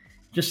 and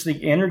just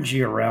the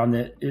energy around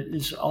it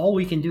is all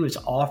we can do is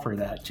offer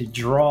that to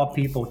draw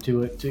people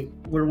to it, to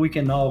where we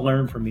can all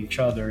learn from each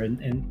other.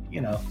 And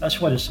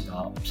that's what it's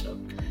about. So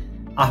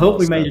I hope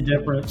we made a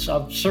difference.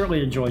 I've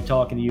certainly enjoyed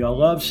talking to you. I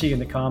love seeing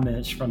the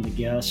comments from the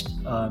guests.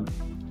 I've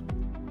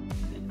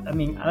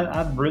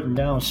written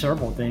down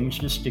several things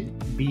just to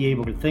be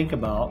able to think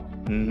about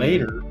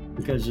later,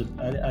 because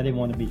I didn't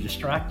want to be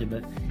distracted,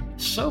 but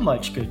so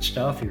much good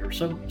stuff here.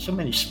 So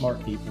many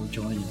smart people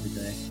joining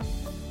today.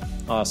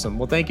 Awesome.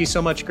 Well, thank you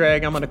so much,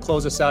 Greg. I'm going to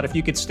close this out. If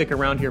you could stick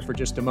around here for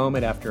just a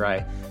moment after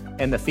I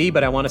end the feed,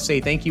 but I want to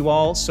say thank you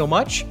all so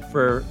much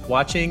for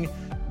watching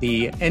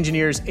the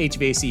Engineers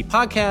HVAC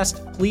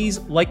podcast. Please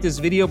like this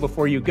video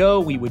before you go.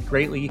 We would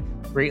greatly,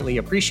 greatly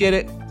appreciate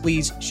it.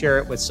 Please share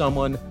it with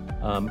someone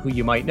who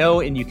you might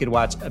know, and you could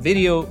watch a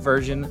video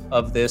version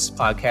of this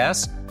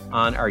podcast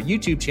on our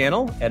YouTube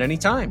channel at any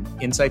time.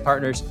 Insight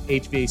Partners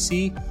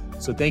HVAC.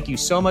 So thank you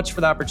so much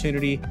for the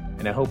opportunity,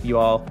 and I hope you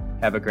all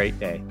have a great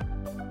day.